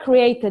 have I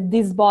created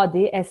this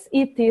body as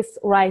it is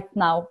right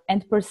now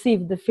and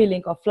perceive the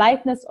feeling of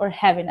lightness or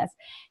heaviness?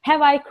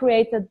 Have I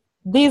created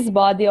this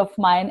body of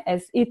mine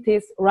as it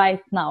is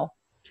right now?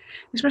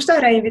 És most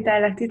arra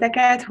invitálok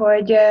titeket,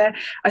 hogy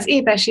az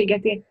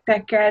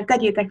éppenségetekkel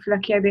tegyétek fel a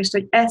kérdést,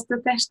 hogy ezt a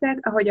testet,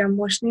 ahogyan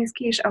most néz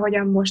ki, és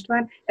ahogyan most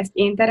van, ezt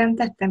én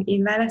teremtettem,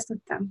 én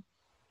választottam.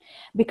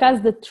 Because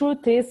the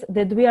truth is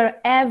that we are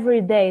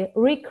every day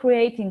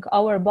recreating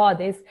our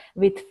bodies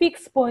with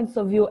fixed points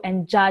of view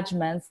and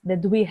judgments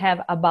that we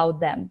have about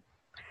them.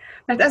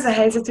 Mert az a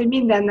helyzet, hogy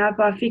minden nap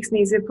a fix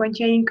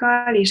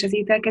nézőpontjainkkal és az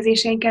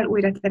ítélkezéseinkkel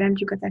újra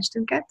teremtjük a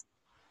testünket.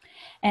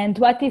 And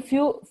what if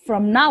you,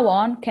 from now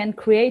on, can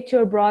create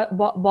your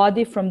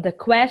body from the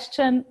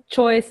question,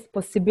 choice,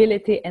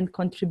 possibility, and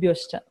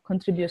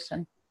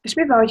contribution? És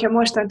mi van, hogyha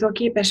mostantól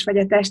képes vagy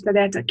a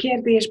testedet a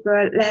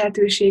kérdésből,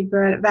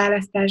 lehetőségből,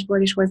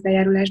 választásból és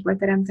hozzájárulásból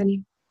teremteni?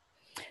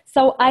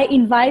 So I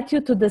invite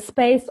you to the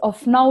space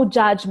of no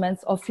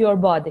judgments of your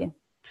body.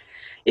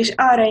 És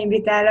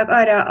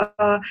arra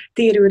a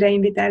térőre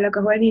invitálok,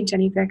 ahol nincsen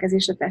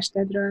ítélkezés a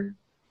testedről.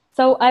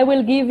 So I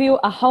will give you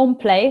a home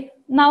play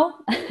now.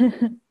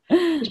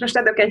 És most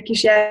adok egy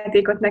kis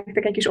játékot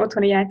nektek, egy kis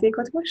otthoni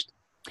játékot most.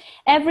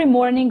 Every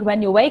morning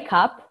when you wake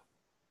up,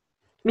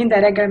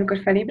 minden reggel, amikor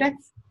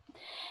felébredsz,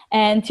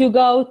 and you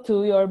go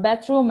to your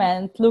bedroom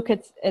and look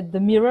at the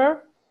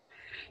mirror,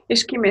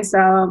 és kimész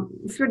a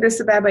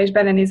fürdőszobába és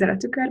belenézel a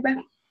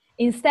tükörbe,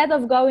 instead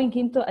of going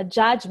into a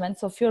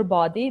judgments of your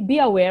body,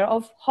 be aware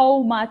of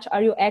how much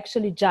are you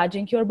actually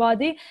judging your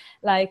body,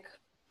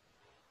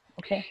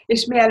 okay.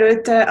 És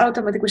mielőtt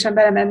automatikusan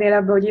belemennél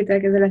abba, hogy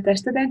ítélkezel a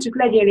testeden, csak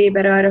legyél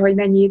éber arra, hogy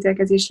mennyi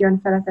ítélkezés jön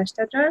fel a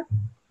testedről.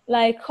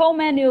 Like how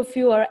many of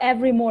you are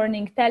every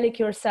morning telling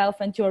yourself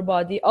and your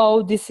body,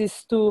 oh, this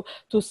is too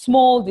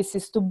small, this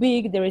is too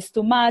big, there is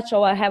too much,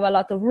 oh, I have a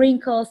lot of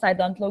wrinkles, I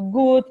don't look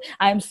good,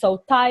 I'm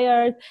so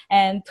tired,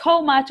 and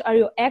how much are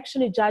you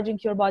actually judging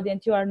your body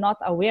and you are not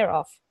aware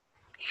of?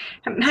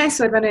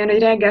 Hányszor van olyan, hogy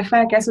reggel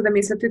felkelsz,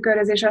 odamész a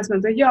tükörhöz, és azt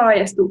mondod, hogy jaj,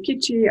 ez túl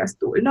kicsi, ez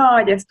túl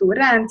nagy, ez túl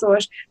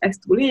ráncos, ez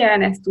túl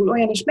ilyen, ez túl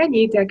olyan, és mennyi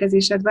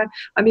ítélkezésed van,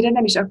 amire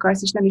nem is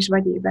akarsz, és nem is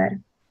vagy éber.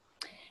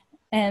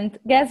 And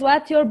guess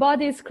what? Your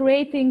body is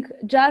creating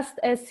just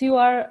as you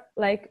are,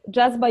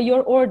 just by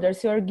your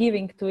orders, you are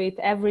giving to it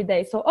every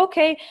day. So,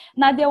 okay,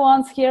 Nadja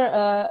wants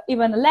here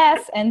even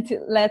less, and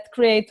let's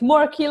create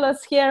more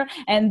kilos here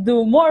and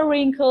do more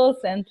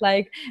wrinkles. And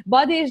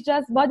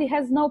body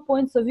has no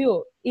points of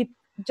view. It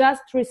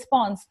just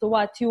responds to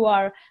what you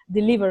are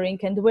delivering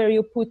and where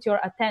you put your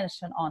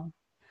attention on.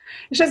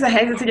 És az a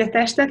helyzet, hogy a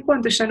tested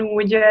pontosan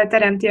úgy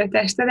teremti a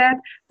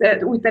testedet,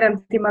 úgy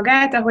teremti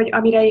magát,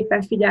 amire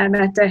éppen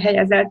figyelmet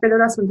helyezel.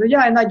 Például azt mondod, hogy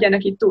jaj,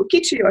 Nadjának itt túl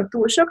kicsi, ott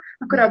túl sok,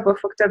 akkor abból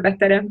fog többet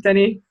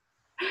teremteni.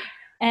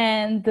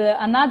 And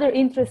another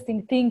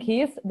interesting thing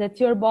is that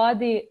your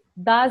body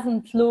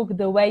doesn't look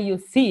the way you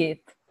see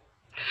it.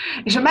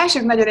 És a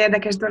másik nagyon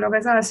érdekes dolog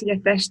az, hogy a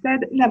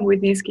tested nem úgy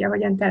néz ki,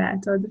 ahogyan te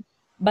látod.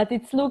 but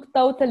it's look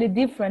totally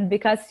different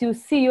because you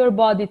see your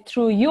body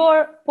through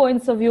your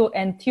points of view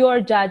and your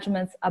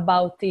judgments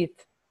about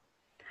it.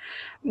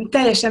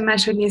 Teljesen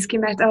máshogy néz ki,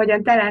 mert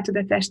ahogyan te látod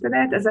a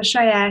testedet, az a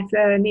saját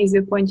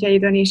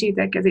nézőpontjaidon és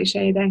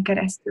ítélkezéseiden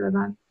keresztül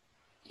van.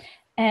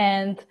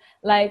 And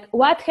like,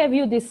 what have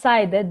you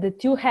decided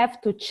that you have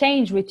to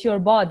change with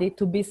your body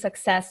to be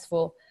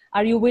successful?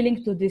 Are you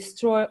willing to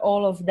destroy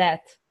all of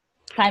that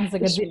times a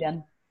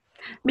gazillion?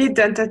 Mit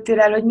döntöttél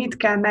el, hogy mit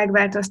kell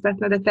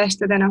megváltoztatnod a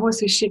testeden ahhoz,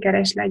 hogy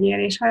sikeres legyél,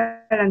 és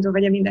hajlandó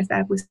vagy mindezt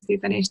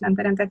elpusztítani, és nem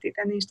teremtetté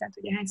tenni Istent,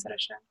 ugye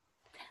hányszorosan?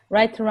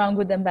 Right, wrong,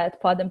 good and bad,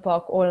 pod and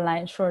poc,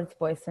 online, short,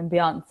 boys and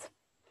beyond.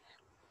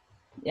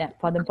 Yeah,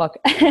 pod and poc.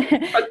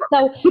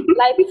 So,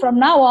 like from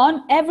now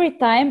on, every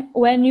time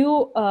when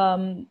you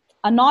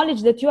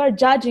acknowledge that you are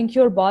judging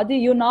your body,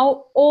 you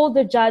know all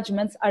the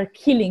judgments are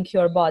killing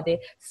your body.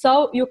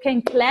 So you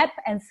can clap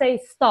and say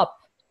stop.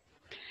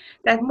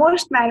 Tehát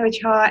most már,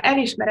 hogyha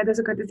elismered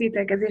azokat az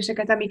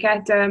ítélkezéseket,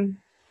 amiket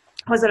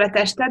hozol a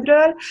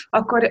testedről,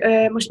 akkor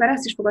most már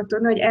azt is fogod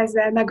tudni, hogy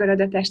ezzel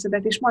megölöd a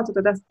testedet, és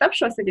mondhatod azt,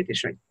 tapsolsz egyet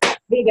is, hogy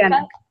vége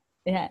ennek.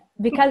 Yeah,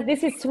 because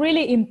this is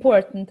really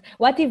important.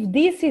 What if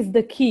this is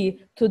the key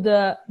to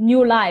the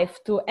new life,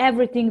 to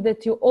everything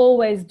that you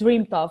always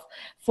dreamed of?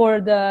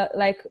 For the,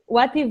 like,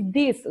 what if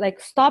this, like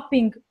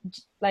stopping,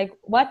 like,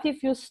 what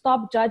if you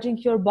stop judging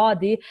your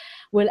body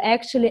will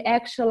actually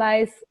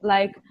actualize,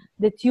 like,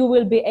 that you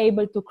will be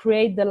able to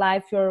create the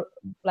life you're,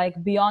 like,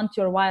 beyond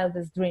your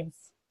wildest dreams?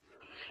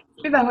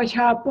 Mi van,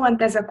 hogyha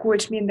pont ez a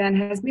kulcs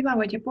mindenhez? Mi van,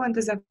 hogyha pont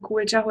ez a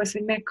kulcs ahhoz,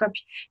 hogy megkapj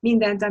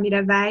mindent,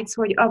 amire vágysz,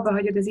 hogy abba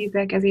hagyod az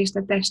ítélkezést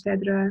a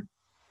testedről?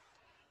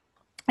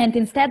 And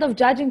instead of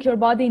judging your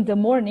body in the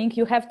morning,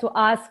 you have to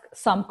ask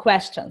some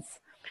questions.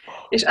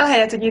 És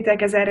ahelyett, hogy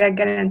ítélkezel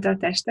reggelente a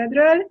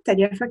testedről,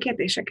 tegyél fel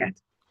kérdéseket.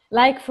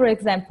 Like, for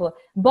example,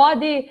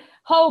 body,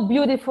 how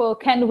beautiful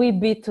can we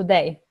be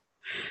today?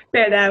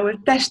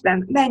 Például,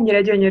 testem,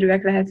 mennyire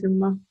gyönyörűek lehetünk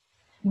ma?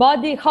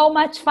 Body, how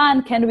much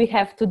fun can we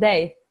have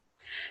today?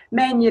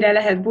 Mennyire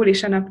lehet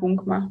bulis a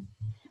napunk ma?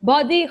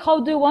 Body,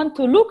 how do you want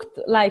to look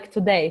like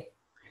today?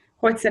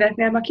 Hogy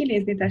szeretnél ma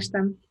kinézni,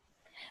 testem?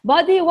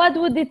 Body, what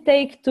would it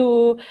take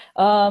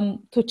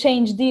to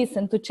change this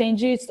and to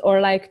change this, or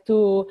like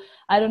to,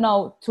 I don't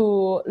know,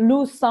 to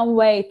lose some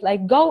weight?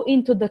 Like, go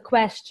into the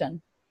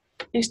question.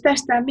 És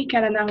testem, mi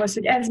kellene ahhoz,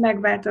 hogy ez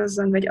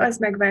megváltozzon, vagy az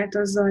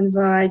megváltozzon,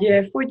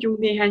 vagy fogyjunk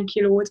néhány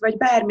kilót, vagy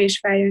bármi is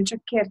feljön,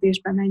 csak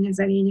kérdésbe menj, ez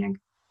a lényeg.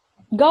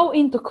 Go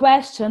into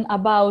question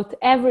about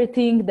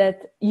everything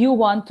that you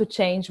want to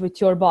change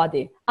with your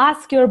body.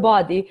 Ask your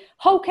body,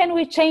 how can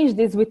we change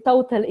this with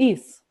total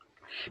ease?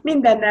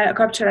 Mindennel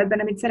kapcsolatban,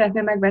 amit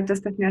szeretnél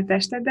megváltoztatni a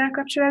testeddel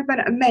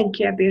kapcsolatban, menj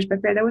kérdésbe,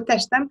 például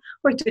testem,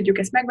 hogy tudjuk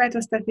ezt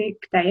megváltoztatni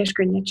teljes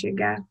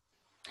könnyedséggel.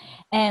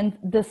 And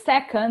the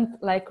second,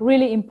 like,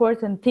 really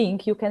important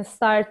thing you can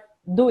start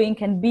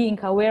doing and being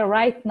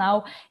aware right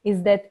now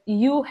is that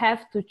you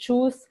have to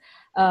choose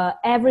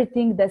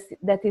everything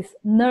that is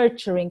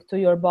nurturing to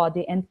your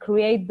body and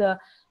create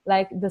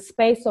the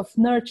space of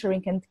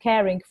nurturing and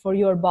caring for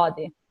your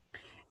body.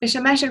 És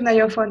a másik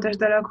nagyon fontos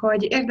dolog,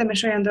 hogy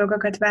érdemes olyan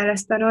dolgokat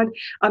választanod,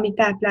 ami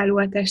tápláló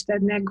a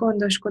testednek,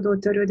 gondoskodó,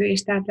 törődő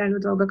és tápláló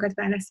dolgokat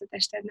választ a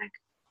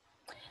testednek.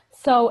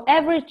 So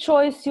every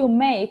choice you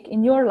make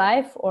in your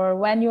life, or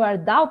when you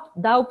are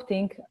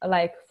doubting,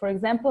 like, for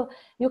example,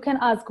 you can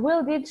ask,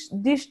 will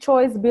this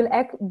choice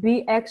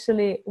be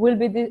actually, will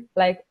be this,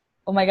 like,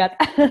 oh my God,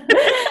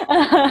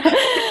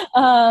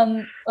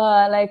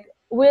 like,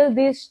 will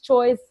this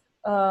choice,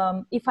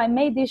 if I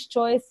made this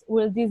choice,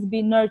 will this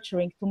be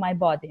nurturing to my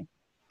body?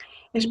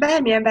 És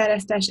bármilyen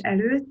választás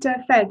előtt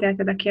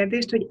felteheted a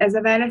kérdést, hogy ez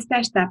a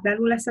választás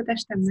tápláló lesz a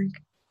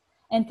testemnek.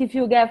 And if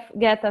you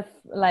get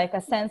a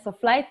sense of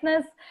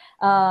lightness,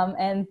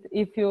 and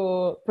if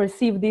you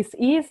perceive this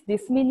ease,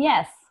 this means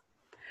yes.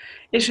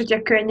 És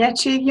hogyha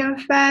könnyedség jön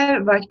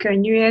fel, vagy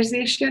könnyű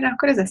érzés jön,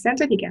 akkor ez azt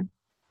jelenti, hogy igen.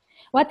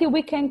 What if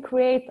we can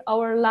create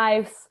our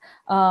lives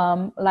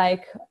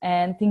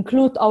and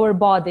include our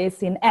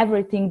bodies in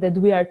everything that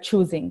we are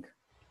choosing?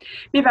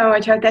 Mi van,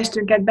 hogyha a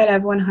testünket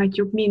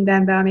belevonhatjuk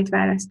mindenbe, amit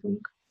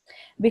választunk?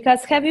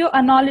 Because have you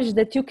acknowledged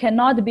that you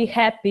cannot be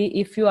happy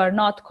if you are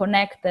not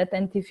connected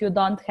and if you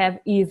don't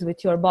have ease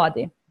with your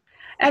body?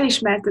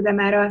 Elismerted-e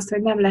már azt,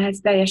 hogy nem lehetsz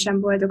teljesen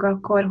boldog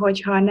akkor,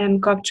 hogyha nem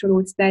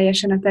kapcsolódsz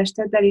teljesen a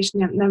testeddel, és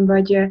nem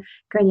vagy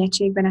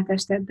könnyedségben a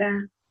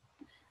testeddel?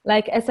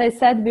 Like, as I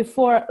said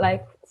before,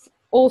 like,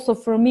 also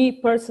for me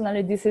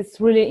personally, this is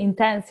really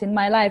intense in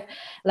my life.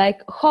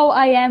 Like,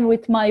 how I am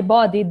with my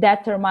body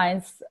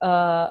determines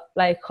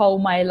like how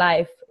my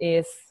life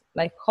is,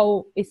 like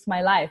how is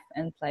my life,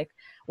 and like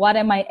what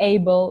am I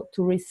able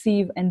to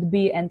receive and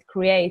be and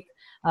create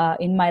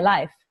in my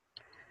life.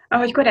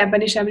 Ahogy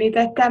korábban is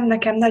említettem,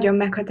 nekem nagyon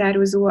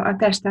meghatározó a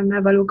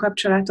testemmel való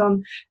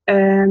kapcsolatom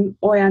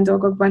olyan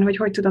dolgokban,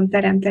 hogy tudom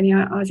teremteni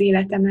az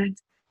életemet.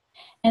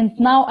 And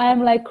now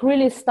I'm like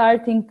really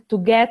starting to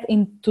get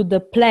into the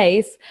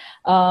place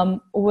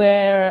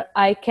where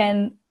I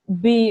can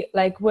be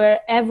like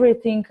where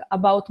everything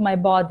about my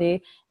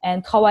body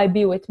and how I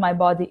be with my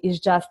body is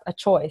just a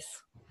choice.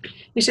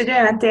 És egy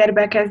olyan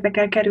térbe kezdek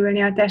el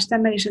kerülni a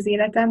testemmel és az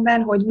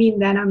életemben, hogy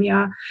minden,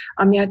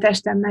 ami a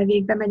testemmel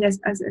végbe megy,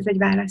 ez egy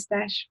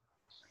választás.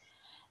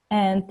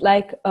 And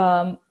like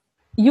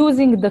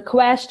using the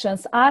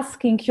questions,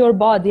 asking your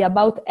body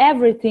about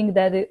everything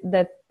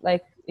that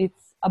like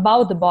it's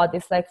about the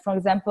bodies. Like for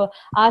example,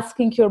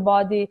 asking your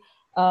body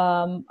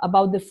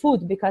about the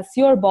food because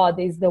your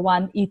body is the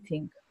one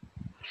eating.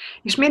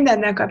 És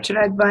mindennel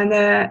kapcsolatban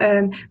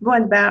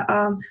vond be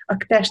a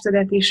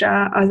testedet is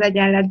az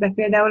egyenletbe.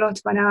 Például ott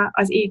van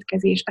az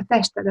étkezés, a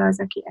tested az,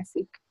 aki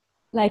eszik.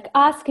 Like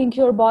asking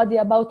your body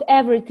about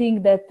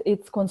everything that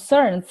it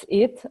concerns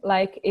it,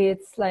 like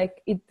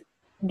it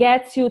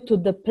gets you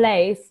to the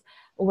place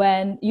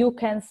when you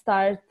can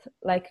start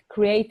like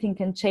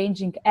creating and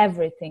changing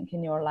everything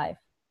in your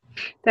life.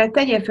 Tehát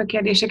tegyél fel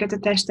kérdéseket a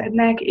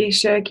testednek,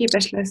 és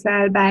képes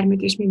leszel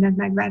bármit és mindent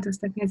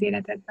megváltoztatni az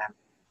életedben.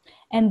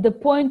 And the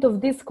point of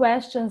these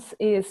questions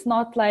is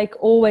not like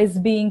always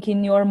being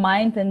in your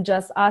mind and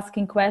just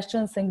asking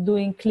questions and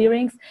doing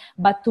clearings,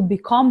 but to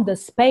become the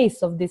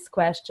space of these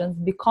questions,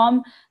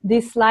 become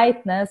this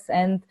lightness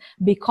and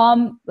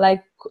become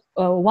like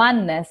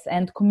oneness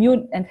and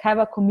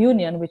have a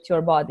communion with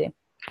your body.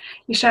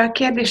 És a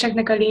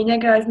kérdéseknek a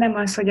lényege az nem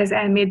az, hogy az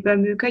elmédből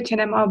működj,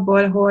 hanem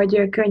abból,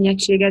 hogy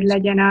könnyedséged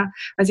legyen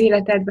az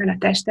életedben, a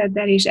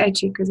testeddel, és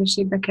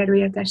egységközösségbe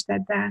kerülj a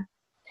testeddel.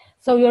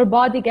 So your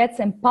body gets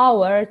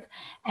empowered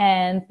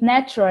and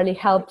naturally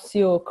helps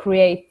you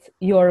create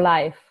your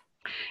life.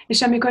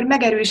 És amikor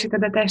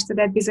megerősíted a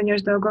testedet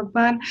bizonyos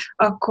dolgokban,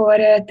 akkor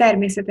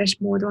természetes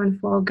módon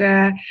fog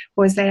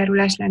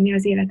hozzájárulás lenni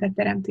az életed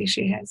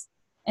teremtéséhez.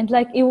 And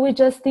like if we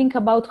just think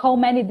about how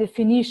many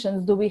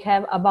definitions do we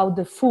have about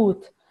the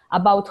food,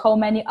 about how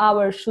many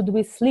hours should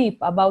we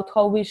sleep, about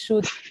how we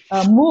should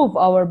move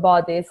our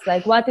bodies,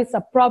 like what is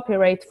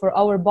appropriate for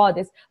our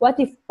bodies, what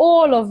if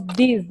all of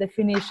these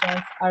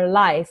definitions are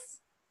lies?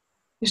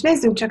 És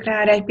nézzünk csak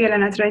rá arra egy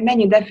pillanatra, hogy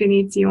mennyi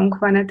definíciónk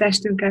van a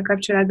testünkkel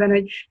kapcsolatban,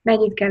 hogy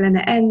mennyit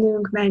kellene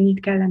ennünk, mennyit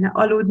kellene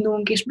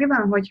aludnunk, és mi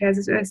van, hogyha ez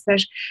az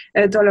összes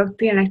dolog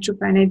tényleg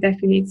csupán egy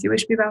definíció,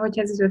 és mi van,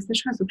 hogyha ez az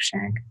összes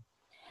hazugság?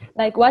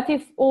 Like what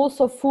if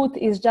also food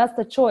is just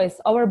a choice?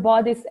 Our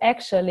bodies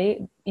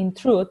actually, in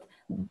truth,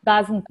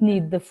 doesn't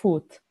need the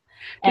food.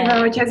 Mi van,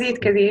 hogyha az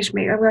étkezés,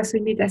 még az,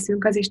 hogy mit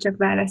eszünk, az is csak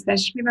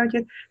választás. Mi van, hogyha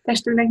a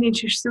testünknek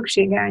nincs is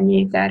szüksége annyi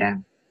ételre?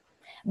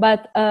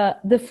 But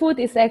the food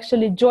is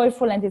actually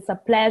joyful and it's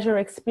a pleasure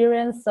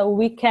experience, so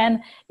we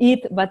can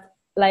eat, but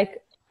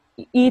like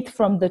eat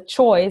from the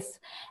choice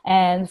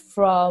and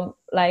from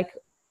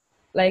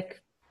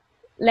like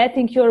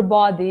letting your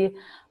body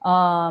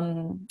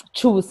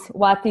choose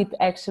what it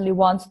actually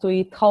wants to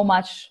eat, how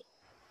much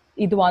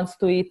it wants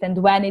to eat and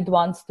when it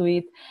wants to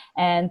eat.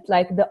 And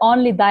like the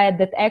only diet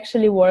that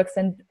actually works,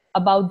 and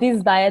about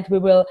this diet we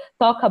will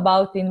talk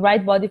about in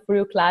Right Body for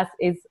You class,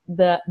 is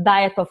the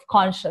diet of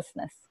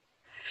consciousness.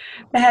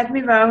 Tehát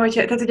mi van,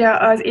 tehát ugye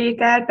az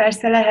étel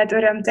persze lehet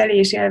örömteli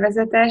és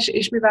élvezetes,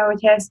 és mi van,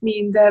 hogyha ezt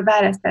mind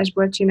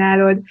választásból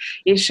csinálod,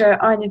 és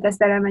annyit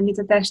eszel, amennyit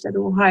a tested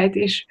óhajt,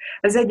 és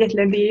az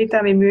egyetlen diéta,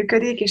 ami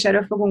működik, és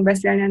erről fogunk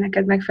beszélni a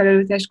Neked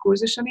megfelelő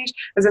testkurzuson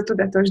is, az a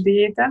tudatos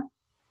diéta.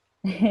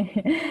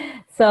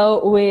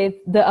 So with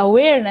the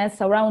awareness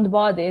around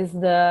bodies,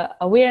 the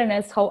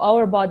awareness how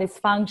our bodies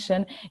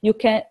function, you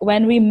can,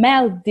 when we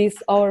meld this,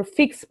 our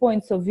fixed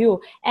points of view,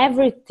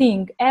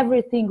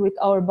 everything with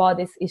our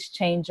bodies is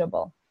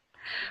changeable.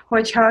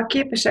 Hogyha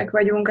képesek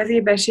vagyunk az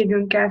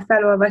éberségünkkel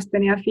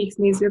felolvasztani a fix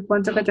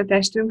nézőpontokat a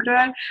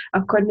testünkről,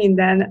 akkor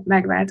minden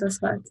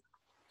megváltozhat.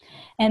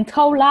 And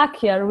how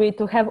lucky are we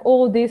to have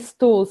all these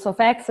tools of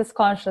access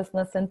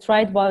consciousness and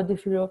Right Body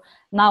for You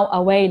now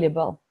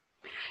available.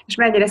 És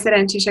mennyire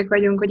szerencsések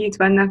vagyunk, hogy itt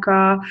vannak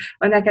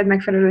a neked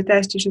megfelelő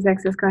test és az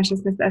Access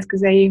Consciousness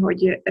eszközei,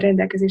 hogy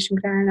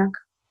rendelkezésünkre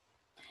állnak.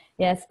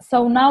 Yes,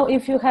 so now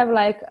if you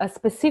have like a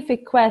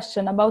specific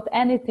question about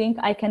anything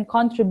I can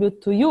contribute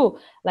to you,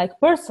 like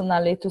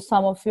personally to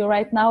some of you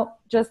right now,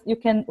 just you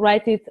can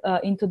write it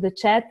into the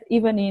chat,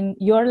 even in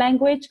your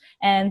language,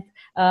 and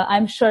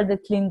I'm sure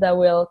that Linda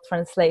will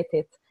translate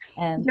it.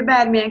 Ha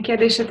bármilyen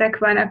kérdésetek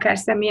van, akár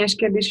személyes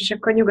kérdés is,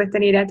 akkor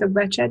nyugodtan írjátok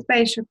be a chatbe,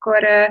 és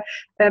akkor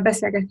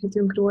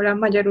beszélgethetünk róla,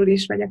 magyarul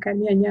is, vagy akár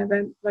milyen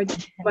nyelven, vagy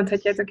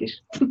mondhatjátok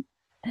is.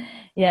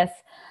 Yes.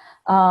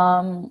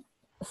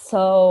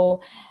 So,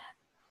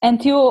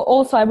 and you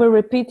also, I will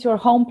repeat your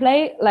home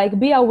play, like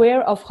be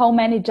aware of how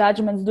many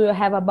judgments do you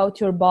have about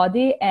your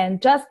body,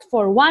 and just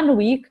for 1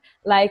 week,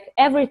 like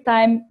every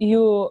time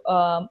you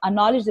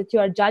acknowledge that you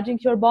are judging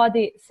your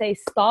body, say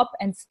stop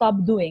and stop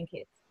doing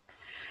it.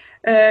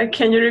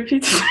 Can you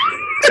repeat?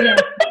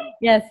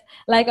 Yes,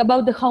 like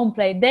about the home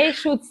play. They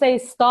should say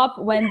stop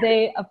when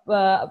they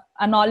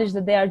acknowledge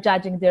that they are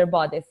judging their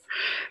bodies.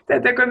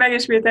 Tehát akkor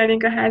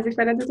megismételnénk a házi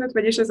feladatot,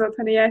 vagyis az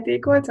otthoni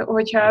játékot,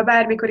 hogyha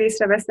bármikor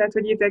észreveszed,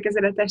 hogy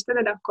ítélkezel a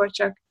testeden, akkor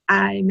csak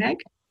állj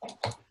meg.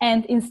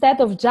 And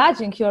instead of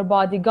judging your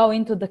body, go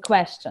into the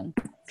question.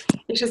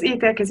 És az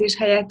ítélkezés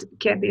helyett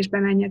kérdésbe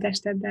menj a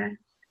testeddel.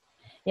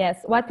 Yes,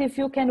 what if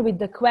you can, with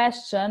the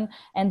question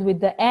and with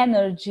the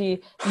energy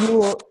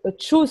you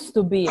choose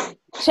to be,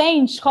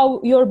 change how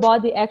your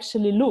body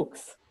actually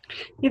looks?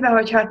 Mivel,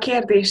 hogyha a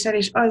kérdéssel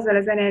és azzal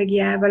az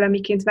energiával,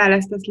 amiként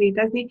választasz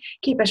létezni,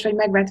 képes vagy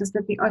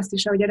megváltoztatni azt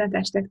is, ahogy a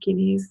tested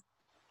kinéz.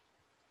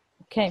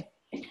 Okay,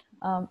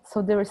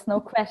 so there is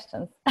no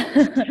questions.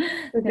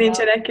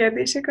 Nincsenek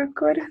kérdések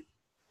akkor?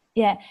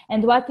 Yeah,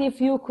 and what if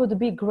you could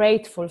be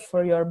grateful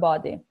for your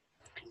body?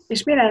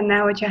 És mi lenne,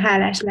 hogyha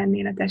hálás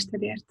lennél a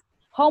testedért?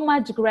 How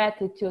much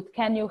gratitude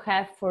can you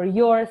have for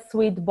your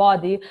sweet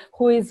body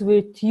who is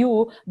with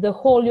you the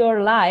whole your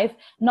life,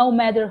 no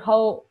matter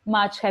how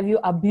much have you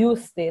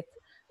abused it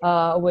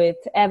with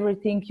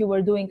everything you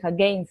were doing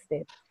against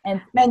it?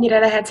 And mennyire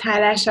lehetsz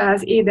hálás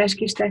az édes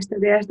kis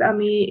testedért,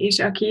 ami és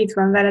aki itt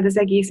van veled az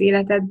egész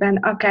életedben,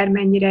 akár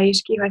mennyire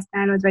is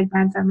kihasználod vagy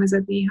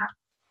bántalmazod néha.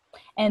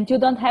 And you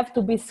don't have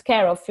to be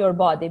scared of your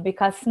body,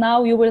 because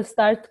now you will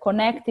start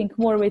connecting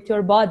more with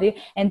your body,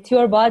 and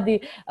your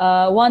body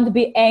won't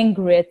be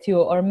angry at you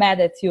or mad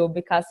at you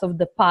because of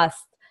the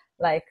past.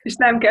 Like. És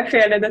nem kell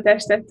félned a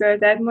testettől,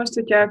 tehát most,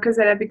 hogyha a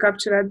közelebbi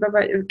kapcsolatba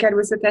vagy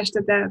kerülsz a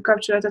testeddel,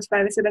 kapcsolatot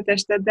felveszed a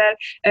testeddel,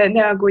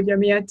 ne aggódj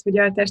miatt, hogy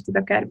a tested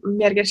akár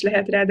mérges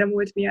lehet rád a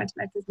múlt miatt,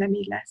 mert ez nem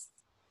így lesz.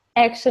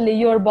 Actually,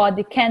 your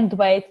body can't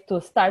wait to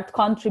start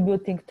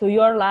contributing to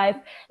your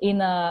life in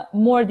a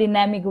more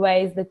dynamic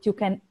ways that you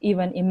can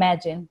even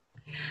imagine.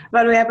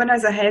 Valójában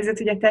az a helyzet,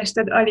 hogy a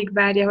tested alig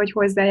várja, hogy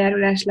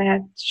hozzájárulás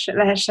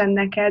lehessen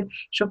neked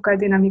sokkal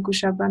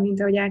dinamikusabban,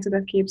 mint ahogy el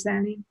tudod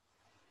képzelni.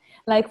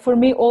 Like for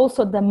me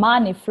also the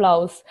money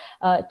flows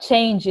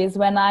changes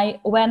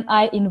when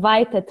I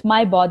invited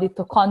my body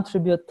to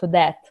contribute to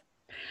that.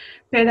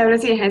 Például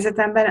az én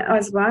helyzetemben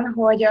az van,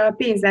 hogy a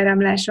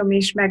pénzáramlásom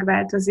is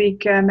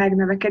megváltozik,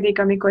 megnövekedik,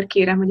 amikor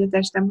kérem, hogy a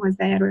testem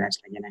hozzájárulás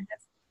legyen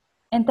ehhez.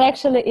 And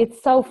actually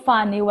it's so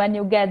funny when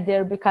you get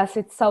there,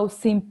 because it's so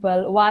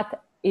simple what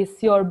is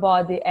your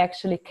body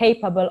actually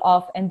capable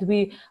of, and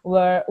we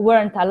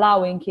weren't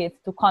allowing it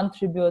to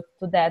contribute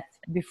to that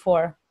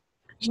before.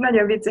 És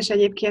nagyon vicces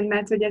egyébként,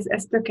 mert hogy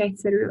ez tök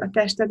egyszerű, a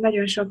tested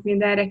nagyon sok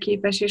mindenre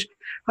képes, és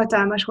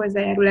hatalmas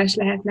hozzájárulás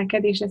lehet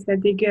neked, és ezt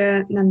eddig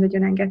nem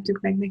nagyon engedtük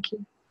meg neki.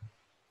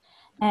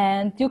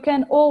 And you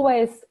can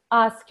always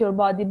ask your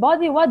body,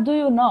 what do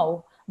you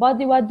know?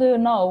 Body, what do you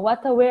know?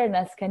 What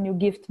awareness can you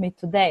give me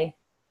today?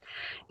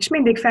 És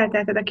mindig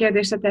felteheted a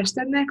kérdést a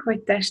testednek, hogy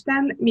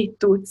testem, mit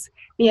tudsz?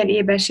 Milyen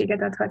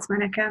éberséget adhatsz ma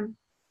nekem?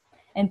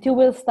 And you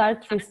will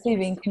start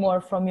receiving more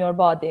from your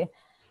body.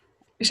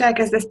 És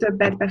elkezdesz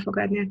többet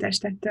befogadni a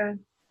testettől.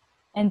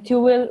 And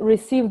you will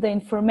receive the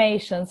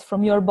informations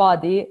from your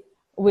body,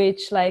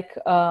 which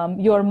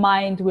your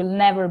mind will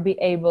never be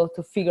able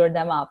to figure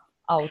them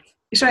out.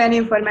 És olyan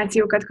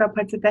információkat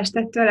kaphatsz a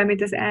testettől,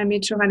 amit az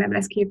elméd soha nem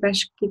lesz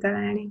képes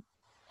kitalálni.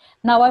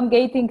 Now I'm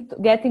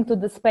getting to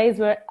the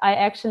space where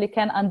I actually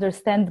can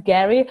understand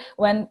Gary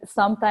when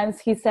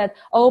sometimes he said,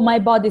 "Oh, my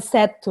body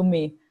said to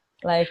me."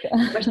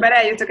 Most már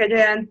eljutok egy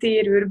olyan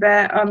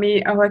térűrbe,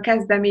 ahol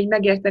kezdem így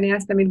megérteni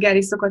azt, amit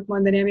Gary szokott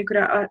mondani,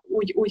 amikor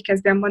úgy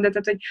kezdem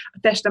mondatot, hogy a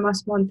testem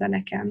azt mondta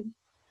nekem.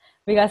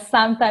 Because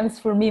sometimes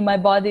for me, my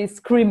body is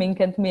screaming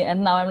at me, and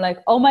now I'm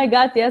like, oh my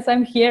God, yes,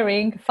 I'm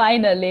hearing,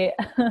 finally.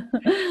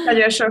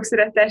 Nagyon sokszor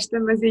a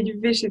testem az így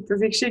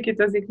visítozik,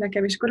 sikítozik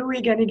nekem, és akkor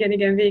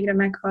igen, végre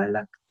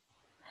meghallak.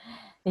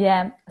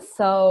 Yeah,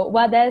 so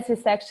what else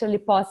is actually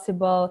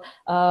possible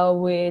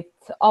with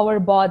our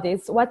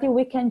bodies? What if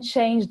we can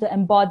change the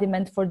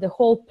embodiment for the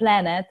whole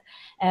planet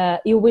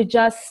if we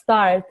just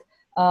start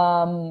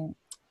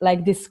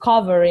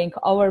discovering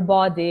our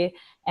body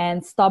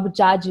and stop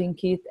judging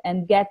it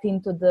and get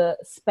into the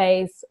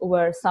space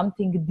where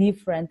something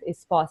different is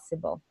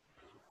possible?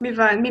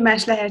 Mi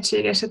más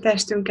lehetséges a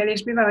testünkkel,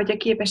 és mi van, hogyha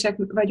képesek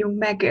vagyunk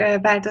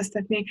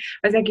megváltoztatni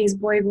az egész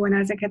bolygón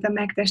ezeket a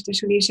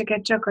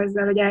megtestesüléseket csak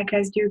azzal, hogy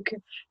elkezdjük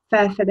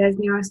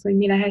felfedezni azt, hogy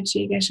mi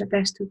lehetséges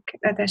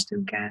a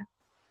testünkkel.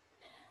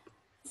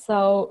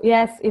 So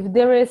yes, if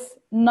there is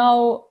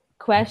no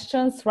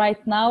questions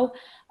right now,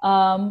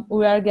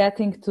 we are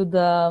getting to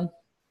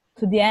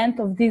the end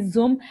of this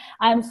Zoom.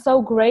 I'm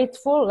so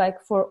grateful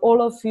for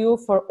all of you,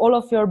 for all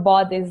of your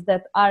bodies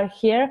that are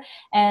here,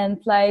 and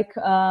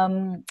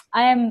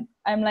I'm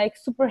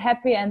super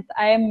happy, and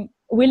I am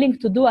willing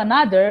to do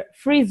another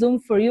free Zoom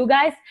for you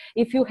guys.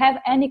 If you have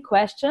any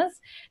questions,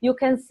 you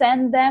can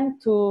send them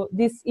to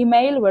this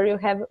email where you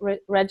have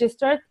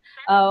registered,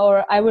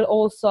 or I will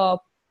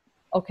also.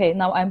 Okay,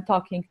 now I'm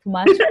talking too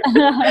much.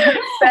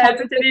 Tehát,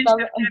 hogyha nincs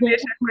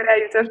kérdés, akkor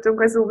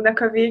eljutottunk a Zoom-nak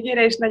a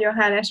végére, és nagyon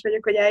hálás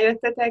vagyok, hogy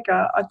eljöttetek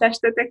a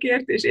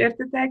testetekért, és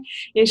értetek,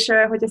 és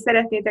hogyha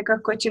szeretnétek,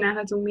 akkor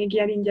csinálhatunk még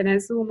ilyen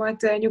ingyenes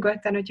Zoom-ot.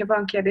 Nyugodtan, hogyha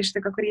van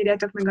kérdésetek, akkor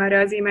írjátok meg arra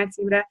az e-mail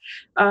címre,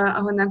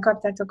 ahonnan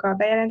kaptátok a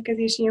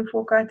bejelentkezési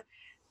infókat.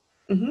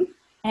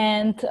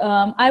 And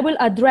I will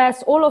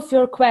address all of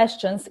your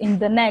questions in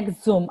the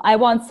next Zoom. I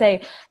won't say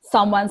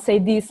someone say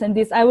this and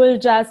this. I will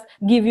just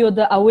give you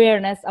the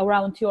awareness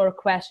around your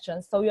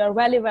questions. So you are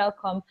very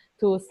welcome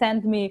to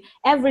send me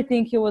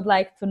everything you would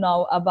like to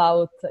know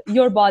about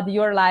your body,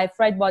 your life,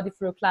 right body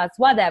through class,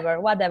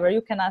 whatever.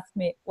 You can ask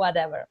me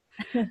whatever.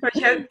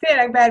 Hogyha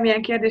tényleg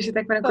bármilyen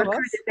kérdésetek van, akkor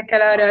küldjetek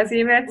el arra az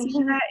e-mail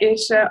címre,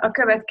 és a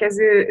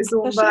következő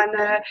Zoomban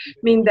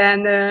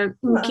minden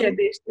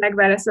kérdést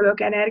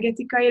megválaszolok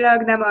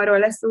energetikailag. Nem arról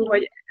lesz szó,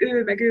 hogy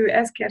ő meg ő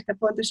ezt kérte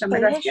pontosan,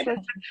 meg azt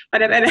kérdezte,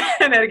 hanem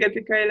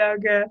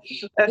energetikailag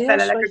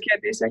felelek a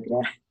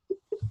kérdésekre.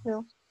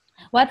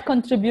 What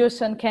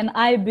contribution can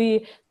I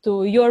be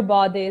to your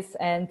bodies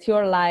and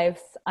your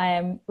lives? I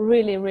am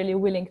really, really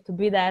willing to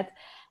be that.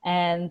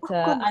 And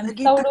I'm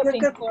so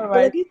looking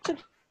forward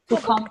to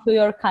come to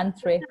your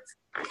country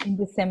in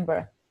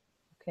December.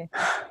 Okay.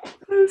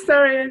 I'm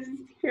sorry, I just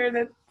hear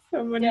that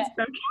someone is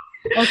talking.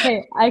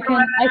 Okay, I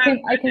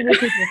can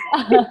repeat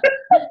it.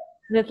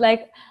 That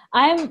like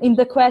I'm in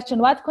the question,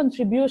 what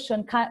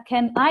contribution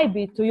can I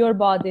be to your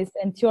bodies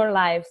and your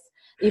lives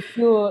if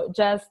you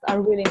just are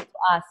willing to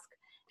ask?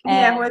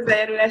 Milyen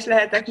hozzájárulás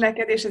lehetek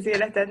neked és az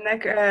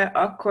életednek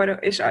akkor,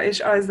 és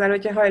azzal,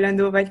 hogyha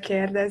hajlandó vagy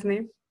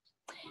kérdezni.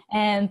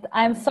 And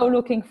I'm so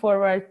looking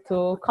forward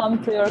to come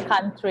to your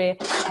country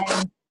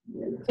and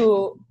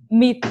to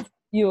meet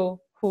you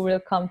who will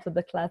come to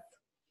the class.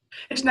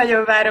 És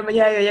nagyon várom, hogy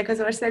eljöjjek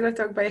az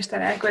országotokba, és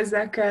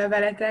találkozzak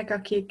veletek,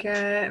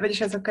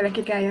 vagyis azokkal,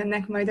 akik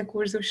eljönnek majd a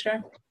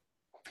kurzusra.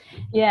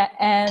 Yeah,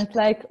 and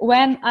like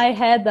when I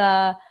had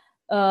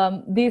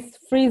this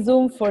free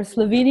Zoom for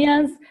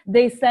Slovenians,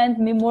 they sent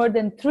me more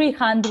than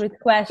 300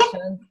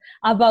 questions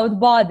about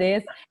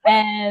bodies,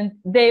 and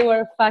they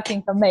were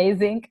fucking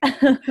amazing.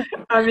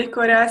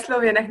 Amikor a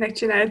szlovéneknek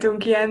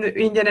csináltunk ilyen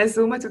ingyenes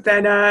Zoomot,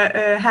 utána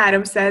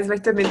 300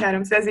 vagy több mint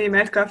 300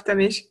 e-mailt kaptam,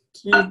 és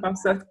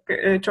kibaszott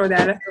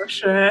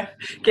csodálatos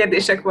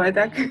kérdések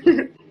voltak.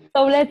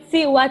 So let's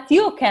see what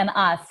you can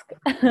ask.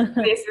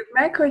 Nézzük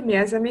meg, hogy mi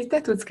az, amit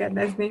te tudsz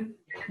kérdezni.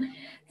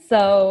 So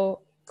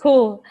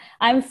cool.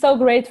 I'm so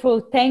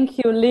grateful. Thank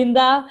you,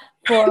 Linda,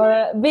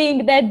 for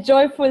being that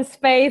joyful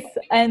space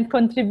and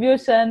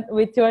contribution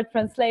with your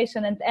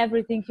translation and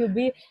everything you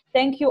be.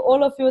 Thank you,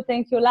 all of you.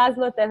 Thank you,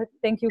 Laszlo.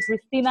 Thank you,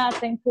 Christina.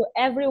 Thank you,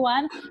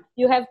 everyone.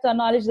 You have to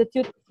acknowledge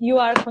that you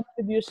are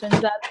contribution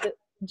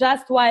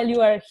just while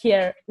you are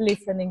here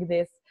listening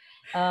this.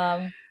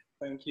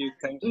 Thank you.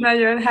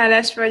 Nagyon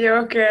hálás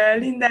vagyok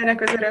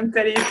Lindának az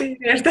örömteli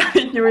tényért,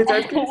 amit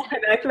nyújtott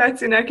Krisztinek,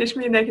 Lacinak és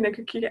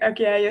mindenkinek,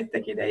 aki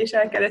eljöttek ide, és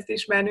el kell ezt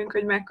ismernünk,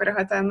 hogy mekkora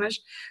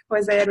hatalmas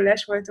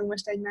hozzájárulás voltunk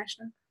most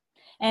egymásnak.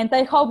 And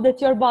I hope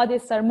that your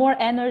bodies are more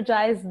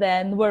energized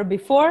than were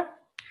before.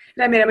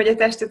 Remélem, hogy a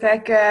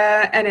testetek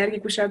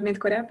energikusabb, mint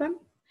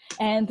korábban.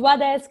 And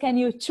what else can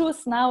you choose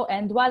now,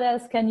 and what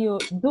else can you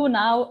do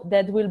now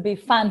that will be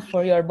fun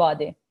for your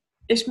body?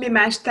 És mi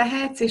más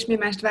tehetsz, és mi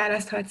mást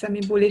választhatsz, ami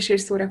bulis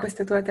és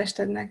szórakoztató a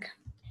testednek.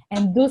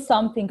 And do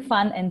something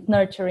fun and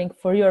nurturing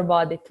for your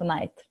body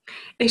tonight.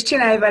 És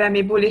csinálj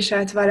valami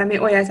bulisat, valami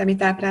olyat, ami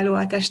tápláló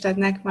a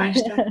testednek ma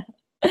este.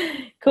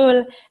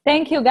 Cool.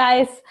 Thank you,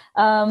 guys.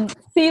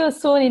 See you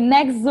soon in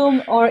next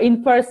Zoom or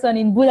in person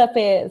in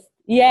Budapest.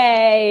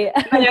 Yay!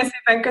 Nagyon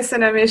szépen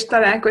köszönöm, és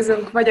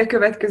találkozunk vagy a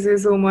következő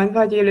Zoomon,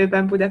 vagy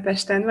élőben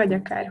Budapesten, vagy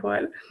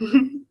akárhol.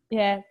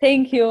 Yeah,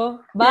 thank you.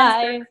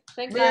 Bye.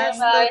 Yes.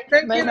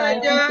 Thank Bye. you,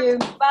 Nadja. Bye.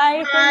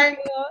 Bye. Thank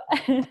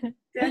you.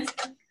 Yes.